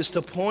 5, he is to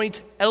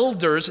appoint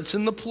elders, it's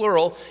in the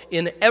plural,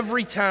 in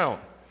every town.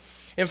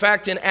 In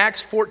fact, in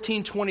Acts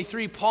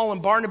 14:23, Paul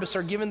and Barnabas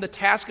are given the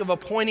task of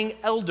appointing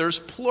elders,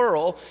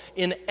 plural,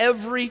 in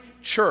every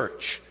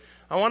church.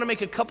 I want to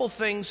make a couple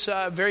things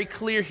very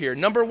clear here.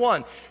 Number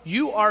one,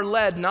 you are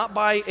led not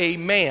by a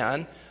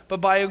man,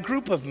 but by a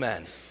group of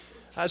men.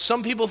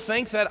 Some people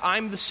think that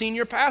I'm the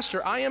senior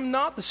pastor. I am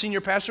not the senior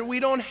pastor. We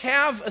don't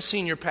have a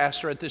senior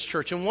pastor at this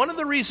church. And one of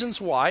the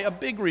reasons why, a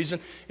big reason,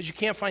 is you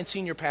can't find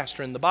senior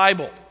pastor in the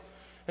Bible.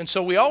 And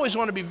so we always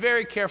want to be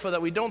very careful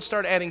that we don't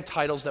start adding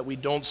titles that we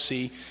don't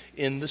see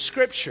in the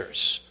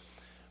Scriptures.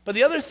 But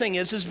the other thing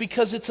is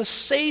because it's a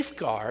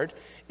safeguard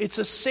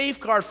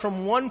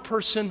from one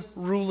person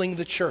ruling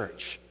the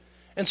church.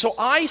 And so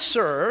I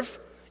serve,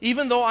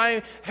 even though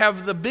I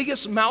have the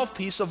biggest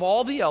mouthpiece of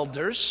all the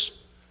elders,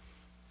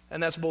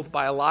 and that's both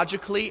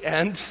biologically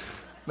and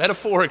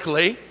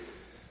metaphorically,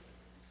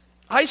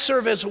 I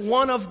serve as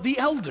one of the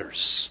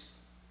elders.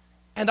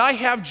 And I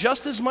have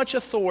just as much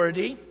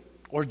authority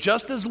or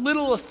just as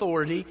little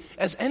authority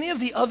as any of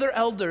the other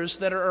elders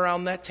that are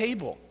around that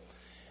table.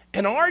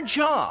 And our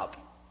job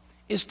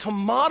is to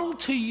model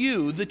to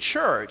you, the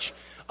church,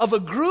 of a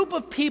group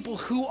of people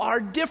who are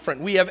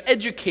different. We have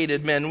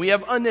educated men, we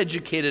have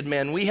uneducated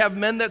men, we have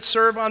men that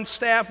serve on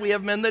staff, we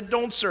have men that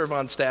don't serve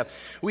on staff.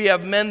 We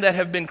have men that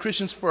have been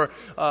Christians for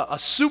a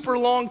super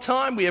long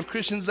time. We have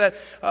Christians that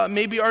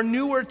maybe are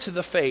newer to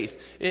the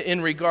faith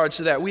in regards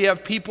to that. We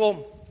have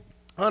people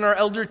on our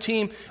elder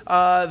team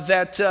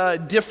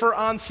that differ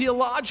on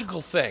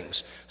theological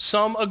things.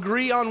 Some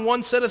agree on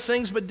one set of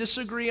things but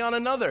disagree on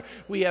another.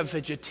 We have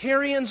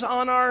vegetarians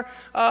on our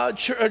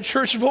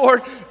church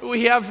board.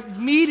 We have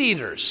meat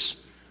eaters.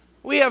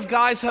 We have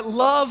guys that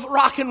love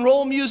rock and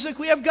roll music.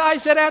 We have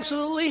guys that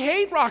absolutely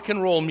hate rock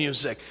and roll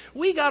music.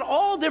 We got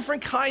all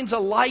different kinds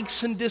of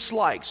likes and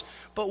dislikes.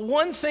 But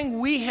one thing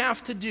we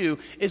have to do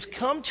is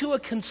come to a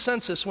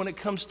consensus when it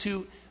comes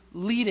to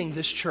leading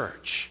this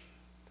church.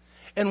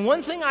 And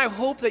one thing I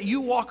hope that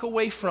you walk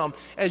away from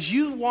as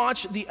you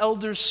watch the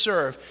elders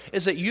serve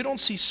is that you don't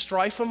see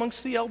strife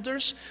amongst the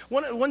elders.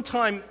 One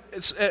time,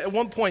 at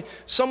one point,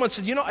 someone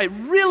said, it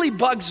really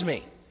bugs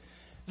me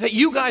that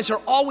you guys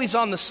are always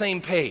on the same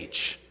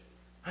page.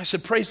 I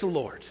said, praise the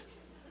Lord.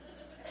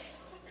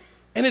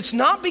 And it's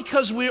not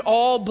because we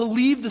all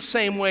believe the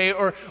same way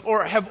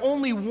or have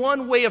only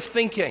one way of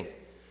thinking.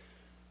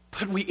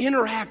 But we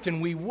interact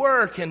and we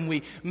work and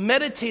we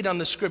meditate on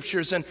the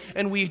scriptures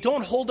and we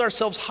don't hold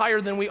ourselves higher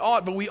than we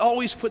ought, but we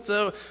always put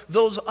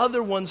those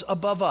other ones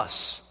above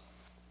us.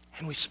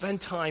 And we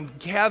spend time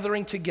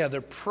gathering together,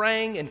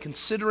 praying and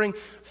considering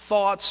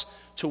thoughts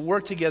to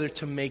work together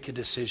to make a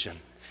decision.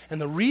 And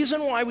the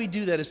reason why we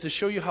do that is to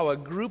show you how a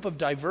group of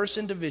diverse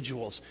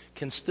individuals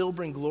can still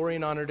bring glory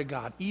and honor to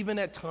God, even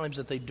at times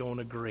that they don't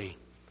agree.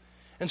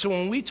 And so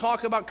when we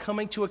talk about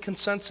coming to a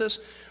consensus,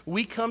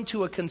 we come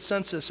to a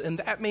consensus, and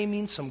that may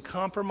mean some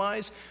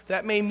compromise.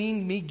 That may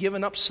mean me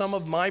giving up some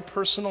of my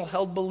personal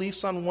held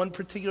beliefs on one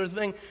particular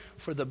thing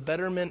for the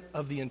betterment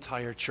of the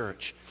entire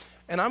church.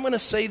 And I'm going to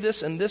say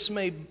this, and this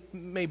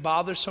may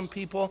bother some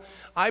people.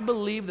 I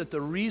believe that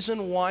the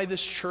reason why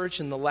this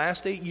church in the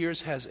last 8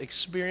 years has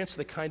experienced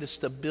the kind of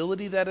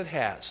stability that it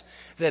has,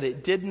 that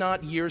it did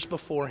not years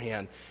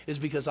beforehand, is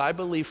because I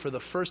believe for the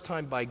first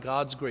time by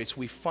God's grace,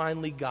 we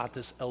finally got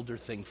this elder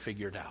thing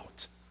figured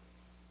out.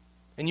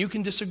 And you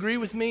can disagree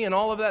with me and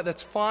all of that,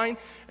 that's fine.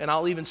 And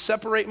I'll even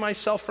separate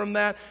myself from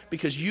that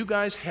because you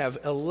guys have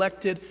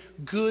elected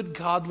good,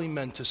 godly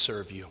men to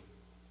serve you.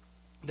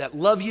 That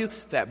love you,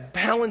 that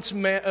balance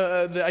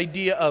the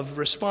idea of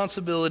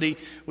responsibility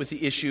with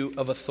the issue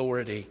of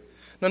authority.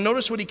 Now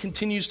notice what he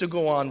continues to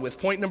go on with.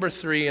 Point number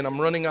 3, and I'm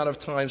running out of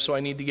time, so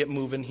I need to get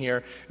moving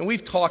here. And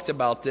we've talked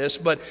about this,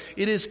 but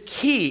it is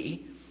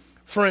key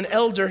for an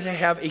elder to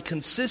have a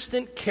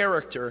consistent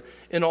character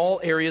in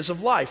all areas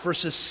of life.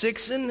 Verses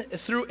 6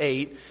 through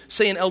 8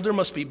 say an elder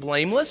must be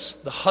blameless,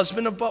 the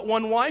husband of but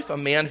one wife, a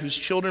man whose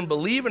children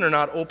believe and are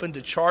not open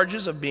to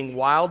charges of being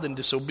wild and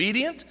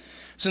disobedient.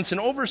 Since an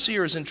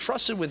overseer is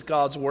entrusted with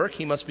God's work,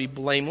 he must be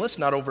blameless,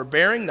 not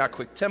overbearing, not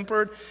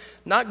quick-tempered,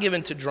 not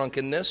given to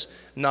drunkenness,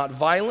 not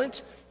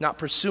violent, not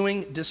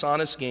pursuing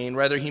dishonest gain.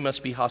 Rather, he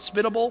must be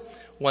hospitable,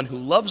 one who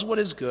loves what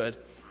is good,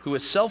 who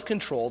is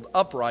self-controlled,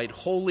 upright,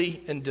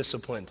 holy, and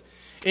disciplined.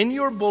 In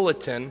your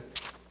bulletin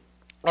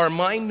are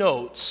my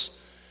notes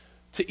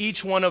to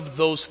each one of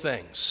those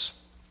things.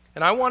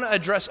 And I want to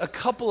address a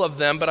couple of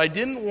them, but I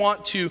didn't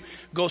want to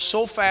go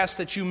so fast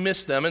that you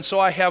miss them. And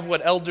so I have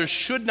what elders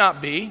should not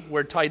be,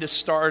 where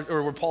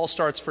Paul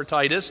starts for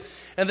Titus,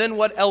 and then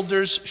what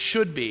elders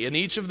should be. And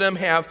each of them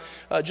have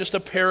just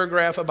a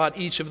paragraph about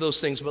each of those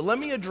things. But let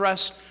me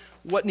address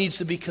what needs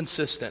to be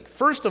consistent.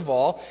 First of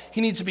all,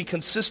 he needs to be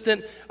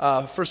consistent,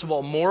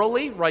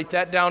 morally. Write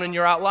that down in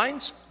your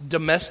outlines.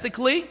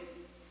 Domestically.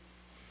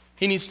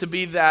 He needs to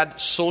be that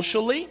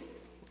socially.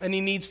 And he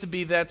needs to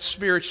be that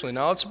spiritually.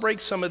 Now let's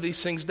break some of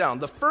these things down.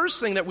 The first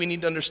thing that we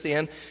need to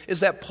understand is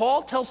that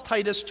Paul tells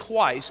Titus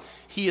twice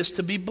he is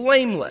to be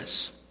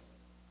blameless.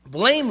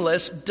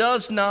 Blameless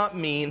does not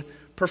mean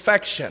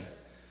perfection,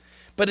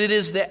 but it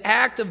is the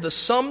act of the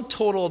sum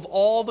total of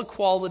all the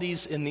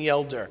qualities in the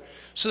elder.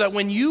 So that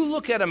when you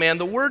look at a man,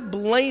 the word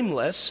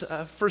blameless,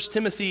 1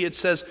 Timothy, it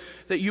says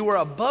that you are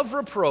above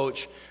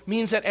reproach,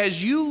 means that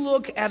as you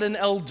look at an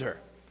elder,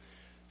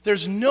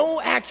 there's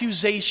no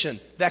accusation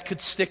that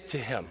could stick to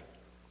him.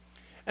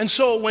 And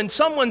so when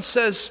someone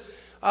says,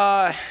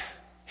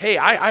 hey,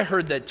 I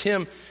heard that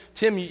Tim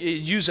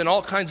using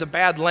all kinds of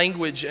bad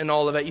language and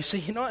all of that, you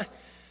say,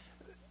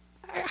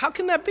 how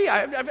can that be?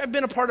 I've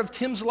been a part of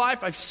Tim's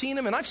life. I've seen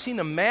him, and I've seen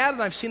him mad,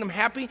 and I've seen him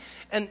happy,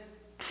 and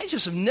I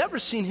just have never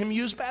seen him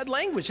use bad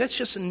language. That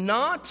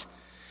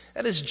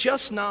is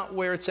just not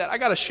where it's at. I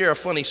got to share a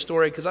funny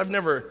story because I've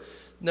never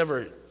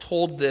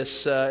told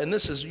this, and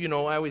this is,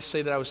 I always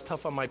say that I was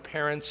tough on my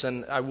parents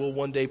and I will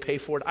one day pay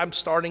for it. I'm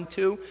starting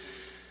to.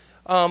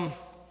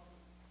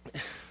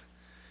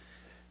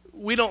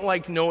 We don't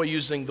like Noah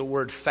using the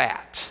word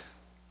fat,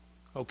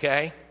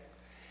 okay?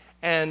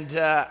 And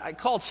I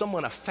called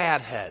someone a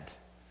fathead.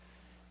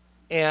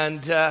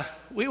 And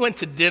we went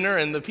to dinner,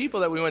 and the people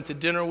that we went to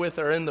dinner with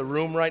are in the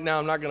room right now.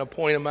 I'm not going to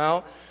point them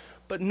out.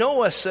 But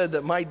Noah said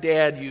that my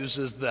dad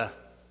uses the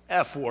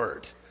F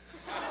word.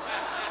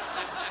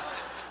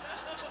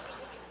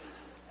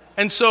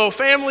 And so,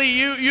 family,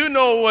 you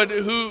know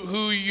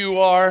who you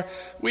are.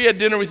 We had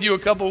dinner with you a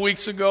couple of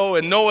weeks ago,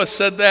 and Noah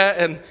said that,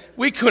 and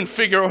we couldn't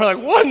figure out,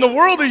 what in the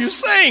world are you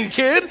saying,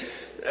 kid?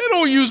 They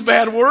don't use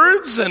bad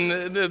words,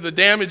 and the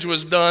damage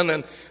was done.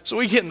 And so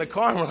we get in the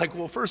car, and we're like,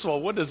 well, first of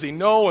all, what does he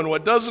know, and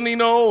what doesn't he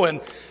know?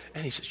 And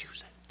he says, you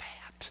said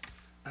that.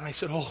 And I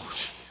said, oh,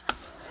 gee.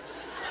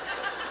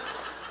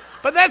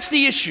 But that's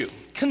the issue.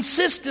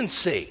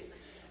 Consistency.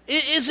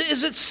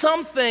 Is it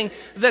something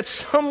that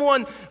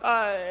someone,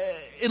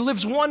 it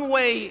lives one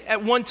way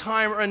at one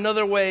time or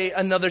another way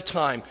another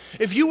time?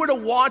 If you were to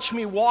watch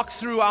me walk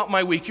throughout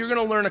my week, you're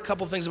going to learn a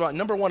couple things about it.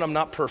 Number one, I'm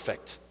not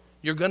perfect.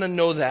 You're going to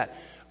know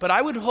that. But I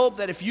would hope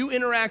that if you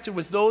interacted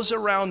with those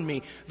around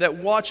me that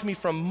watch me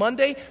from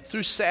Monday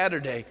through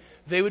Saturday,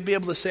 they would be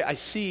able to say, I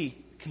see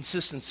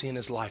consistency in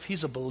his life.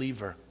 He's a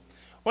believer.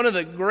 One of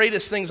the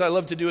greatest things I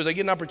love to do is I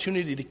get an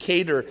opportunity to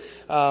cater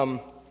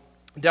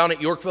down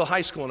at Yorkville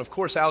High School. And of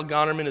course, Al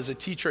Gonerman is a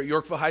teacher at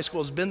Yorkville High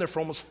School, has been there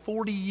for almost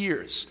 40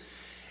 years.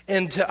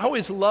 And I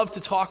always love to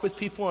talk with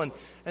people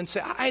and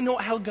say, I know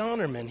Al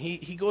Gonerman.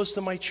 He goes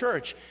to my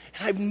church.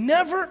 And I've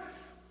never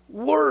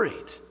worried.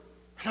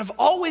 And I've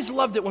always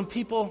loved it when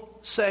people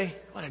say,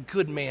 what a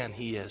good man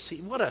he is.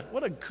 What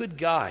a good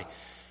guy.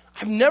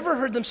 I've never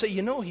heard them say,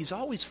 he's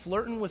always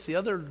flirting with the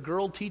other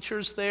girl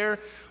teachers there,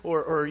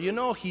 or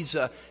he's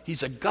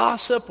a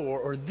gossip,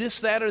 or this,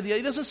 that, or the other.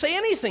 He doesn't say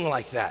anything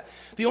like that.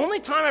 The only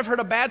time I've heard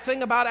a bad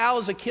thing about Al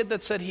is a kid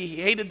that said he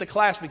hated the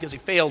class because he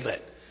failed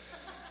it.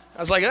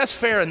 I was like, that's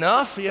fair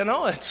enough,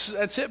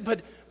 that's it.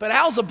 But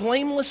Al's a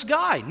blameless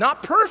guy,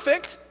 not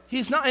perfect.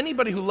 He's not,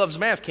 anybody who loves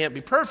math can't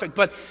be perfect,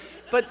 but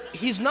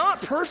he's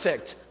not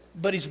perfect,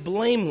 but he's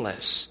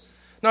blameless.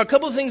 Now, a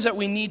couple of things that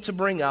we need to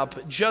bring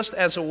up just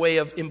as a way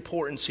of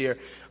importance here.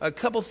 A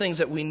couple of things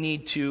that we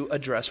need to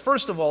address.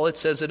 First of all, it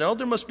says, an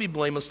elder must be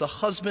blameless, the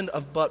husband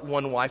of but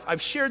one wife. I've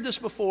shared this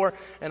before,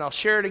 and I'll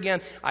share it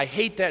again. I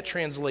hate that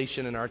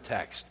translation in our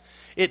text.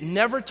 It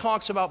never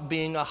talks about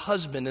being a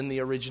husband in the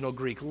original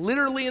Greek.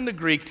 Literally in the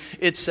Greek,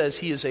 it says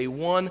he is a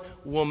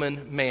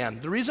one-woman man.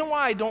 The reason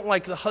why I don't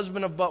like the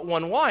husband of but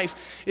one wife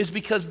is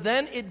because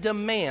then it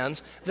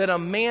demands that a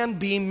man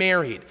be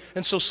married.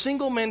 And so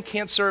single men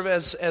can't serve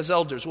as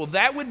elders. Well,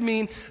 that would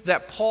mean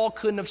that Paul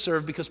couldn't have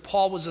served because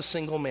Paul was a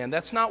single man.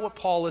 That's not what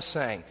Paul is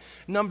saying.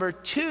 Number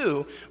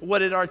two,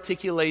 what it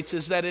articulates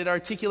is that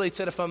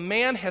if a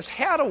man has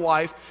had a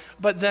wife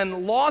but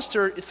then lost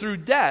her through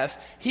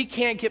death, he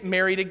can't get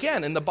married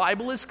again. And the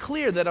Bible is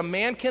clear that a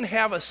man can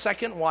have a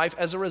second wife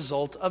as a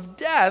result of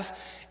death,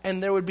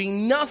 and there would be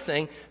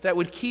nothing that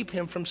would keep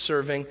him from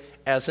serving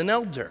as an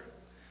elder.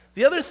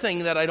 The other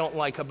thing that I don't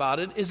like about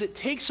it is it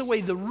takes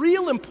away the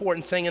real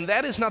important thing, and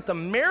that is not the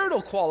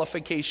marital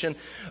qualification,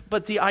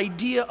 but the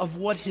idea of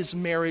what his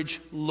marriage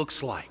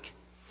looks like.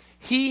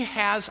 He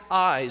has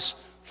eyes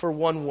for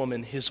one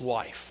woman, his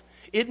wife.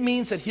 It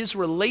means that his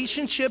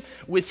relationship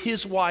with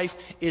his wife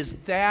is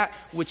that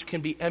which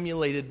can be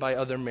emulated by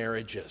other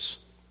marriages.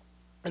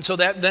 And so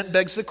that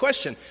begs the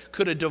question,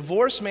 could a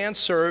divorced man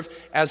serve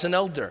as an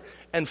elder?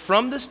 And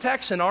from this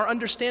text, and our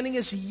understanding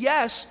is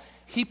yes,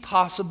 he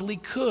possibly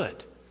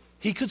could.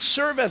 He could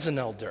serve as an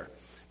elder,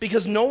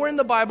 because nowhere in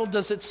the Bible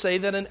does it say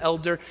that an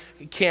elder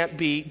can't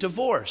be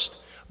divorced.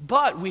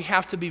 But we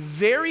have to be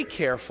very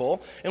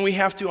careful, and we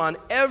have to, on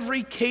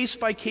every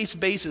case-by-case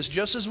basis,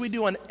 just as we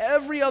do on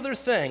every other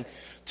thing,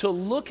 to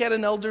look at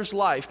an elder's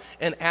life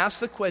and ask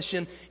the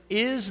question,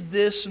 is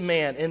this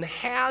man, and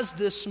has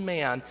this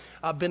man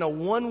been a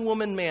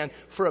one-woman man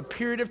for a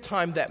period of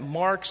time that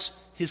marks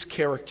his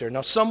character?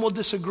 Now, some will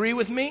disagree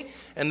with me,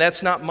 and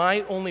that's not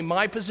only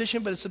my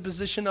position, but it's the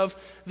position of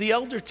the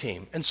elder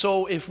team. And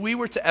so if we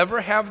were to ever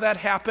have that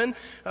happen,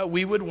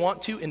 we would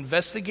want to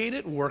investigate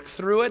it, work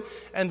through it,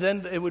 and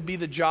then it would be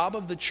the job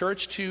of the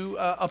church to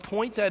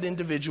appoint that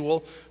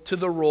individual to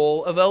the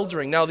role of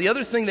eldering. Now, the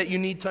other thing that you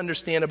need to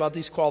understand about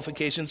these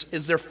qualifications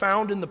is they're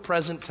found in the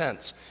present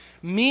tense.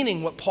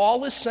 Meaning what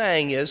Paul is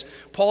saying,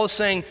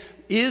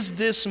 is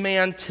this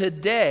man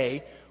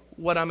today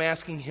what I'm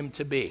asking him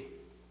to be?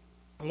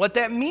 And what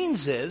that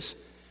means is,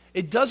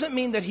 it doesn't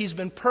mean that he's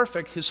been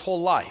perfect his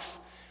whole life.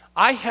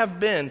 I have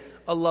been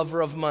a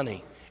lover of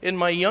money. In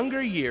my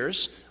younger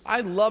years, I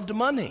loved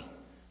money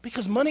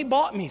because money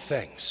bought me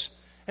things.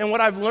 And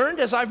what I've learned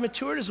as I've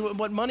matured is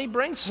what money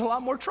brings is a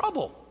lot more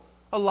trouble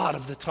a lot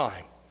of the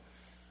time.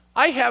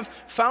 I have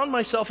found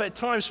myself at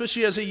times,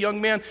 especially as a young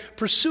man,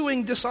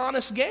 pursuing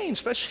dishonest gain,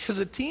 especially as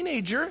a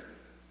teenager.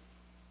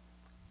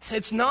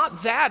 It's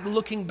not that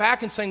looking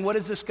back and saying, what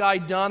has this guy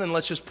done? And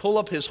let's just pull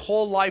up his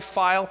whole life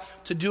file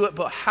to do it.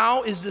 But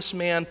how is this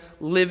man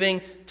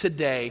living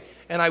today?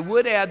 And I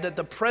would add that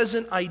the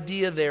present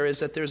idea there is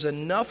that there's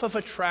enough of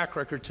a track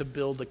record to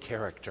build a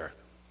character.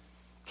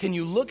 Can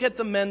you look at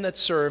the men that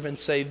serve and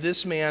say,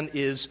 this man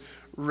is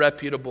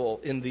reputable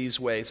in these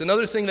ways?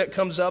 Another thing that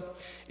comes up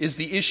is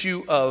the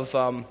issue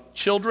of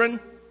children.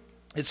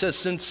 It says,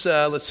 since,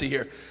 let's see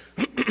here,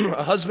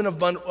 a husband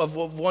of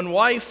one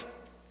wife,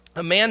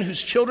 a man whose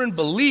children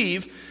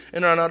believe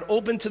and are not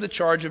open to the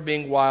charge of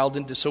being wild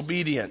and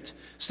disobedient.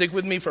 Stick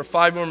with me for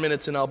 5 more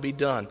minutes and I'll be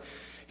done.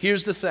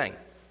 Here's the thing.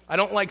 I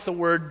don't like the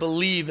word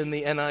believe in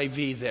the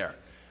NIV there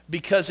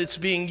because it's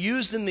being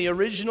used in the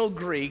original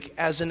Greek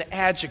as an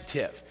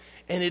adjective.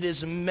 and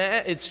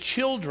it's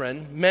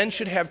children. Men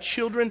should have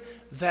children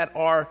that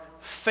are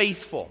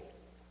faithful.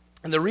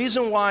 And the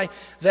reason why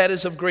that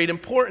is of great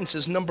importance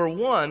is, number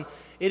one,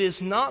 it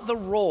is not the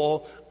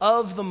role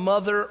of the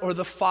mother or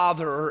the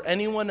father or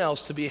anyone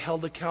else to be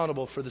held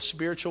accountable for the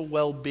spiritual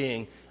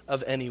well-being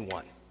of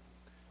anyone.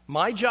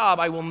 My job,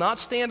 I will not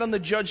stand on the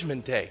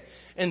judgment day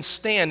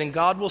and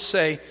God will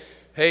say,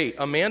 hey,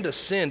 Amanda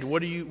sinned. What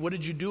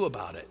did you do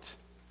about it?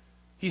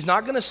 He's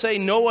not going to say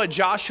Noah,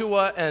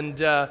 Joshua, and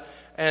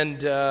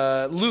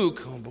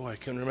Luke. Oh boy, I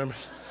can't remember.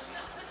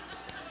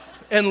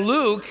 And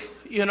Luke,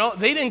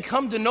 they didn't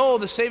come to know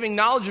the saving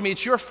knowledge of me.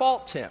 It's your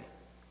fault, Tim.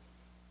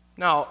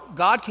 Now,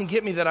 God can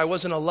get me that I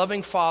wasn't a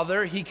loving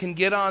father. He can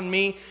get on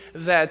me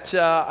that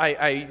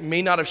I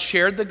may not have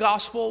shared the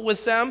gospel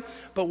with them.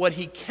 But what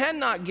he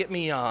cannot get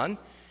me on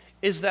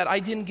is that I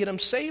didn't get them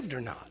saved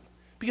or not.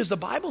 Because the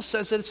Bible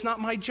says that it's not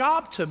my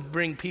job to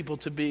bring people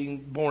to being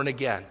born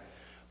again,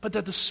 but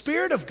that the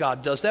Spirit of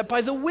God does that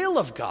by the will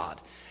of God.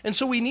 And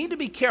so we need to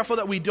be careful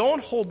that we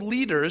don't hold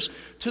leaders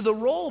to the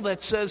role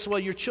that says, well,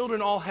 your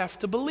children all have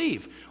to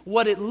believe.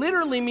 What it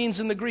literally means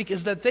in the Greek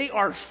is that they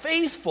are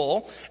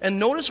faithful, and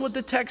notice what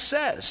the text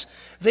says.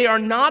 They are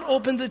not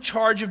open to the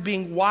charge of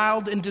being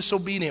wild and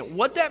disobedient.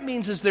 What that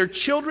means is their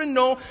children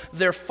know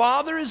their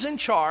father is in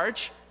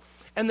charge,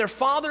 and their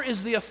father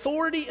is the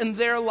authority in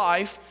their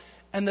life,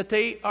 and that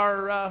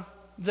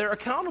they're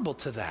accountable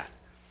to that.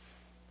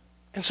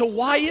 And so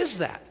why is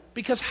that?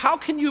 Because how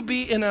can you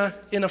be in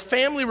a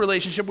family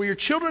relationship where your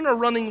children are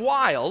running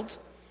wild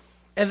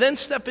and then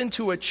step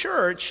into a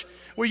church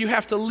where you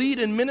have to lead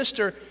and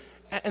minister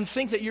and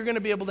think that you're going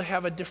to be able to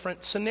have a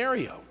different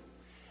scenario?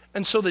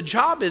 And so the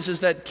job is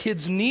that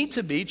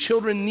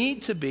children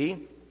need to be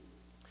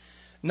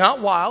not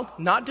wild,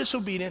 not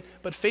disobedient,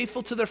 but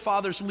faithful to their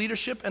father's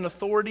leadership and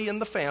authority in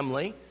the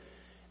family.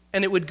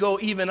 And it would go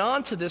even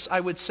on to this. I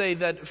would say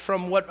that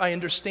from what I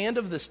understand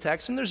of this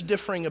text, and there's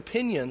differing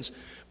opinions,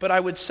 but I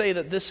would say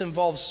that this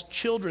involves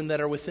children that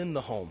are within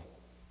the home,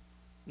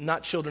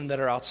 not children that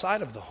are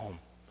outside of the home.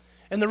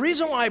 And the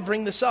reason why I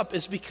bring this up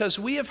is because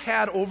we have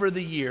had over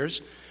the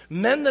years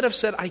men that have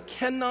said, I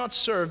cannot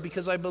serve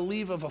because I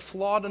believe of a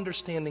flawed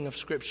understanding of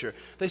Scripture.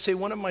 They say,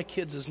 one of my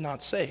kids is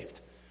not saved.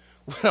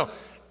 Well,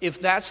 if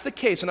that's the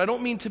case, and I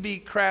don't mean to be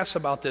crass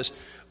about this,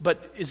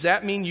 but does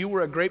that mean you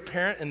were a great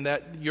parent and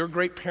that your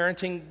great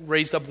parenting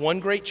raised up one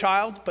great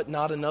child but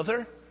not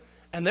another?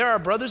 And there are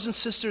brothers and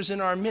sisters in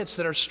our midst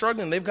that are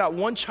struggling. They've got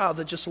one child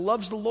that just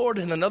loves the Lord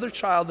and another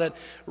child that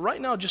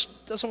right now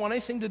just doesn't want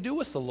anything to do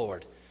with the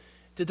Lord.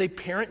 Did they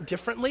parent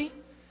differently?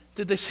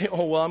 Did they say,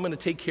 oh, well, I'm going to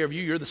take care of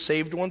you. You're the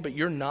saved one, but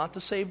you're not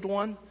the saved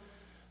one?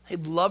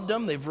 They've loved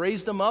them. They've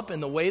raised them up in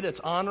the way that's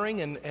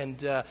honoring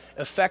and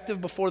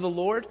effective before the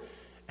Lord.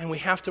 And we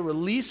have to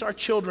release our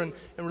children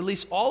and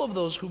release all of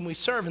those whom we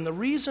serve. And the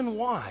reason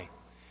why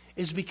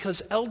is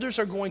because elders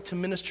are going to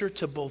minister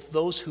to both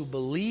those who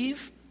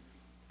believe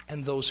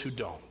and those who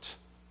don't.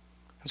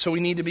 And so we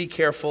need to be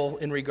careful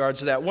in regards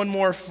to that. One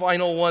more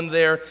final one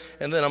there,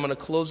 and then I'm going to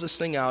close this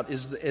thing out,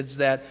 is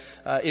that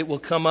it will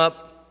come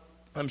up.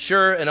 I'm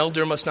sure an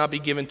elder must not be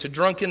given to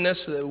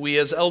drunkenness. We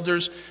as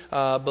elders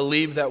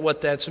believe that what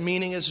that's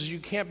meaning is you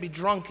can't be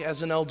drunk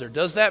as an elder.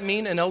 Does that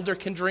mean an elder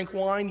can drink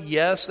wine?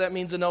 Yes, that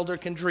means an elder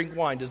can drink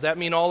wine. Does that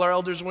mean all our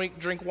elders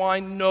drink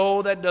wine?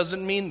 No, that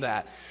doesn't mean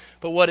that.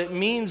 But what it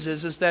means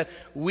is that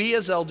we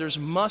as elders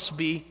must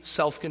be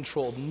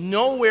self-controlled.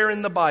 Nowhere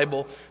in the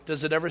Bible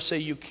does it ever say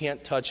you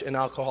can't touch an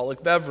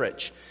alcoholic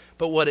beverage.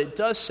 But what it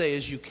does say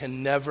is you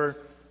can never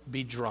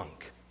be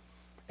drunk.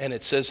 And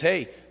it says,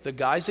 hey, the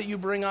guys that you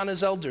bring on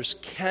as elders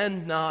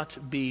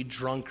cannot be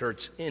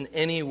drunkards in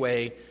any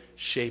way,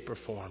 shape, or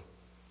form.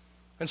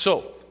 And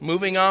so,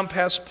 moving on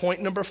past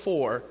point number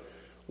 4,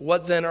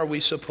 what then are we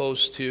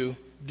supposed to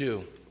do?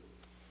 Well,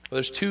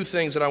 there's 2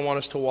 things that I want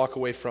us to walk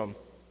away from.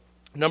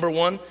 Number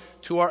 1,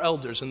 to our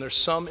elders, and there's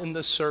some in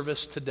this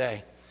service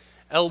today.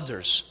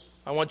 Elders,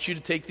 I want you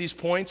to take these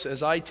points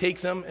as I take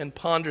them and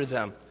ponder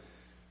them.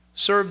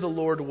 Serve the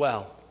Lord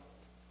well.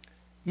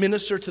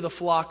 Minister to the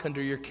flock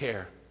under your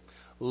care.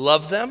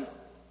 Love them,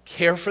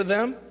 care for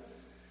them.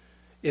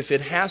 If it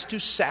has to,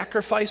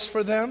 sacrifice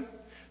for them.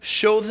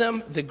 Show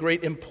them the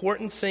great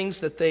important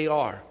things that they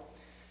are.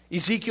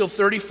 Ezekiel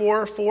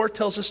 34:4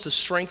 tells us to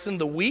strengthen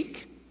the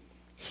weak,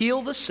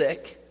 heal the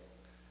sick,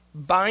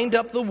 bind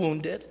up the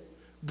wounded,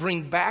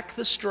 bring back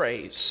the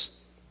strays,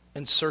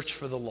 and search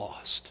for the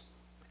lost.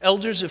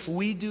 Elders, if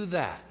we do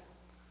that,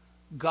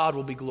 God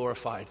will be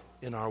glorified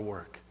in our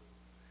work.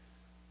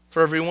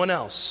 For everyone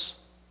else,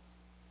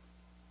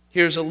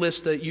 here's a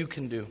list that you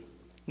can do.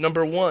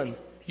 Number 1,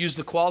 use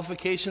the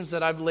qualifications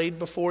that I've laid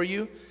before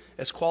you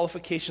as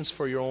qualifications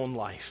for your own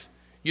life.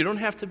 You don't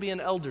have to be an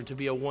elder to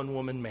be a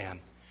one-woman man.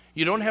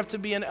 You don't have to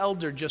be an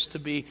elder just to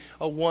be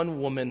a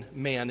one-woman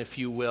man, if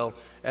you will,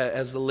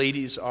 as the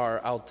ladies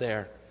are out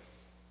there.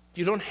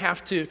 You don't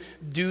have to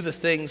do the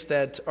things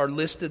that are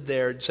listed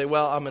there and say,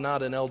 well, I'm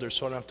not an elder,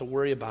 so I don't have to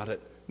worry about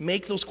it.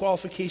 Make those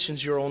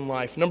qualifications your own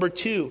life. Number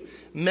 2,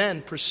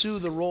 men, pursue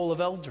the role of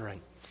eldering.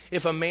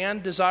 If a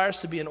man desires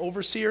to be an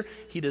overseer,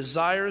 he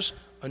desires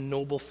a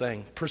noble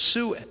thing.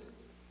 Pursue it.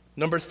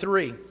 Number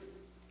 3,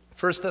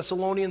 1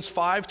 Thessalonians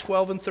 5,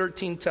 12 and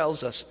 13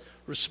 tells us,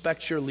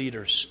 respect your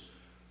leaders.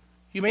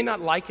 You may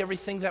not like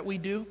everything that we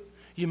do.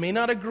 You may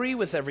not agree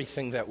with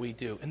everything that we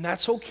do, and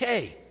that's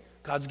okay.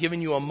 God's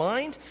given you a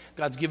mind.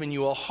 God's given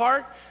you a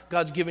heart.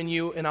 God's given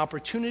you an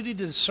opportunity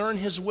to discern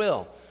His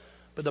will.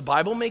 But the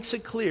Bible makes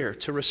it clear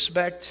to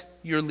respect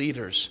your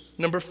leaders.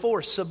 Number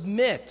 4,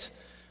 submit.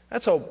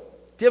 That's a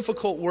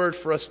difficult word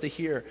for us to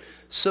hear.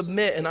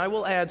 Submit, and I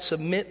will add,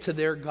 submit to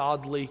their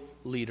godly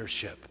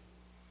leadership.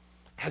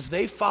 As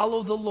they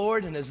follow the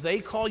Lord and as they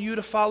call you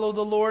to follow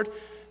the Lord,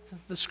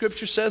 the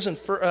Scripture says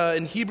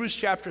in Hebrews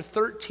chapter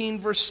 13,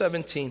 verse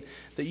 17,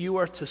 that you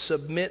are to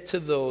submit to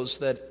those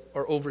that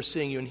are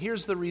overseeing you. And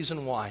here's the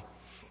reason why.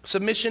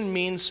 Submission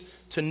means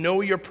to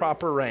know your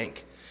proper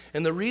rank.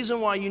 And the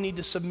reason why you need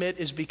to submit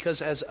is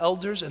because as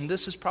elders, and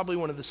this is probably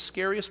one of the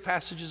scariest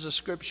passages of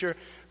Scripture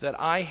that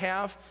I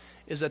have,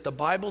 is that the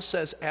Bible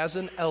says, as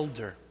an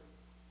elder,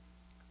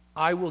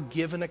 I will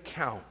give an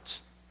account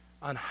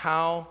on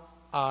how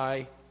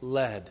I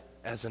led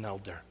as an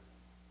elder.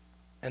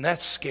 And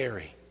that's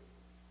scary.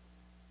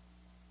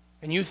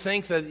 And you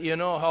think that,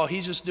 oh,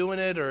 he's just doing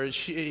it, or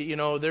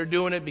they're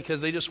doing it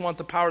because they just want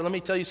the power. Let me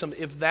tell you something.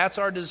 If that's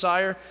our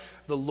desire,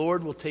 the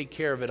Lord will take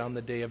care of it on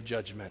the day of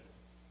judgment.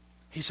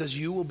 He says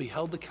you will be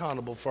held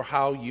accountable for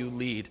how you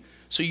lead.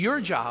 So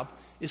your job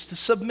is to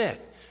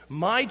submit.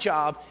 My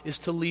job is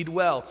to lead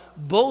well.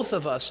 Both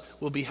of us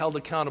will be held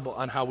accountable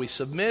on how we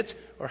submit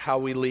or how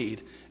we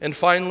lead. And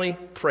finally,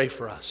 pray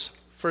for us.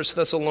 1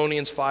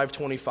 Thessalonians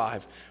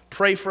 5:25.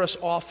 Pray for us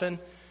often.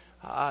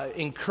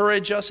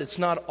 Encourage us. It's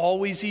not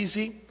always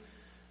easy,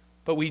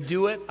 but we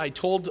do it. I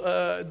told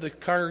the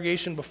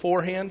congregation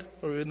beforehand,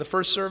 or in the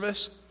first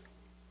service,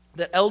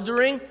 that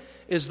eldering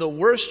is the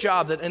worst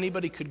job that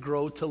anybody could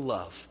grow to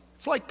love.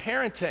 It's like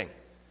parenting.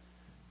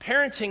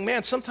 Parenting,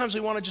 man, sometimes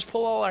we want to just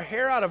pull all our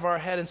hair out of our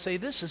head and say,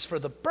 this is for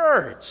the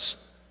birds.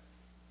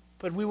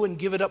 But we wouldn't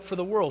give it up for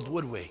the world,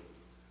 would we?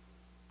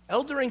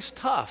 Eldering's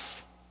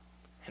tough.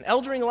 And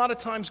eldering a lot of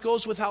times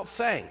goes without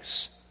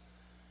thanks.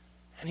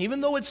 And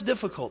even though it's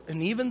difficult,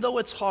 and even though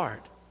it's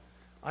hard,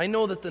 I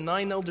know that the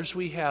 9 elders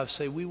we have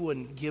say we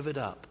wouldn't give it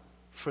up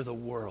for the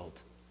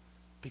world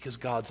because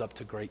God's up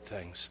to great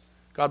things.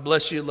 God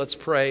bless you. Let's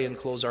pray and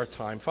close our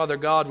time. Father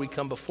God, we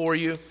come before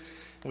you,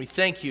 and we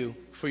thank you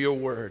for your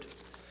word.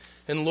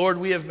 And Lord,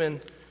 we have been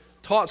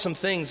taught some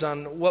things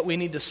on what we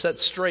need to set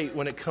straight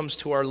when it comes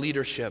to our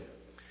leadership.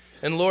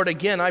 And Lord,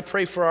 again, I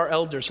pray for our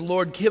elders.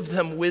 Lord, give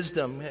them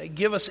wisdom.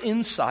 Give us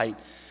insight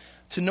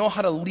to know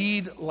how to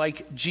lead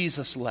like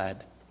Jesus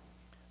led.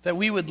 That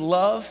we would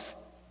love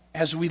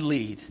as we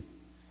lead.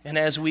 And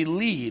as we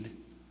lead,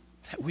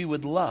 that we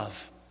would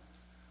love.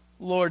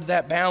 Lord,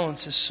 that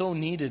balance is so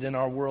needed in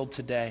our world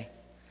today.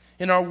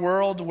 In our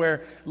world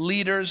where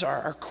leaders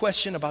are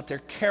questioned about their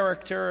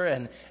character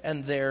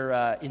and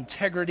their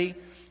integrity,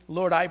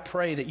 Lord, I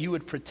pray that you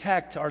would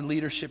protect our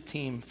leadership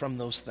team from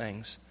those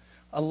things.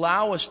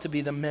 Allow us to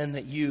be the men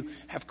that you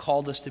have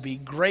called us to be.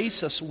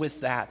 Grace us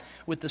with that,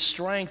 with the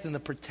strength and the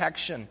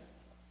protection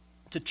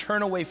to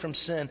turn away from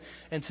sin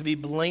and to be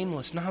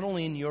blameless, not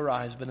only in your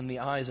eyes, but in the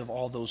eyes of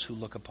all those who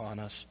look upon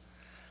us.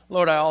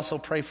 Lord, I also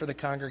pray for the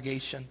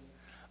congregation.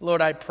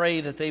 Lord, I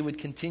pray that they would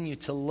continue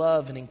to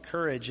love and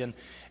encourage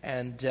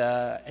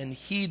and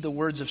heed the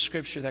words of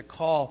Scripture that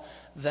call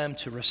them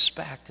to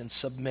respect and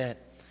submit.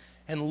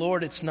 And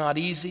Lord, it's not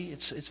easy.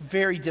 It's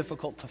very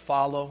difficult to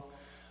follow.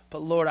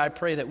 But Lord, I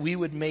pray that we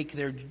would make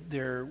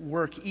their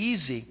work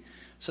easy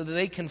so that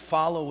they can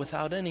follow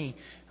without any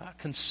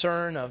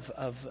concern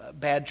of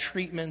bad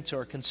treatment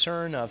or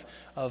concern of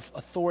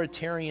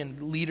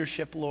authoritarian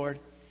leadership, Lord.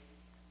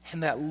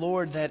 And that,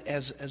 Lord, that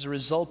as a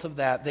result of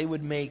that, they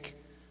would make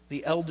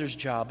the elder's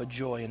job a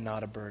joy and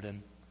not a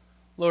burden.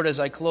 Lord, as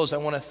I close, I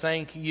want to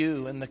thank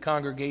you and the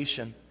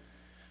congregation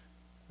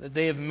that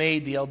they have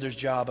made the elder's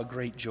job a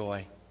great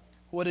joy.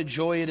 What a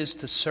joy it is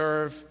to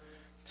serve,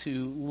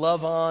 to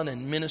love on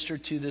and minister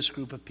to this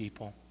group of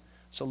people.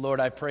 So, Lord,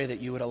 I pray that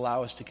you would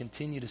allow us to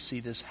continue to see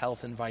this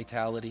health and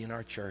vitality in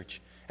our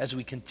church as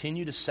we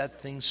continue to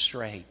set things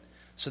straight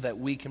so that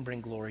we can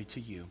bring glory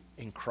to you.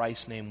 In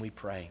Christ's name we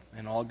pray.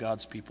 And all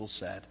God's people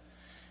said,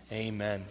 amen.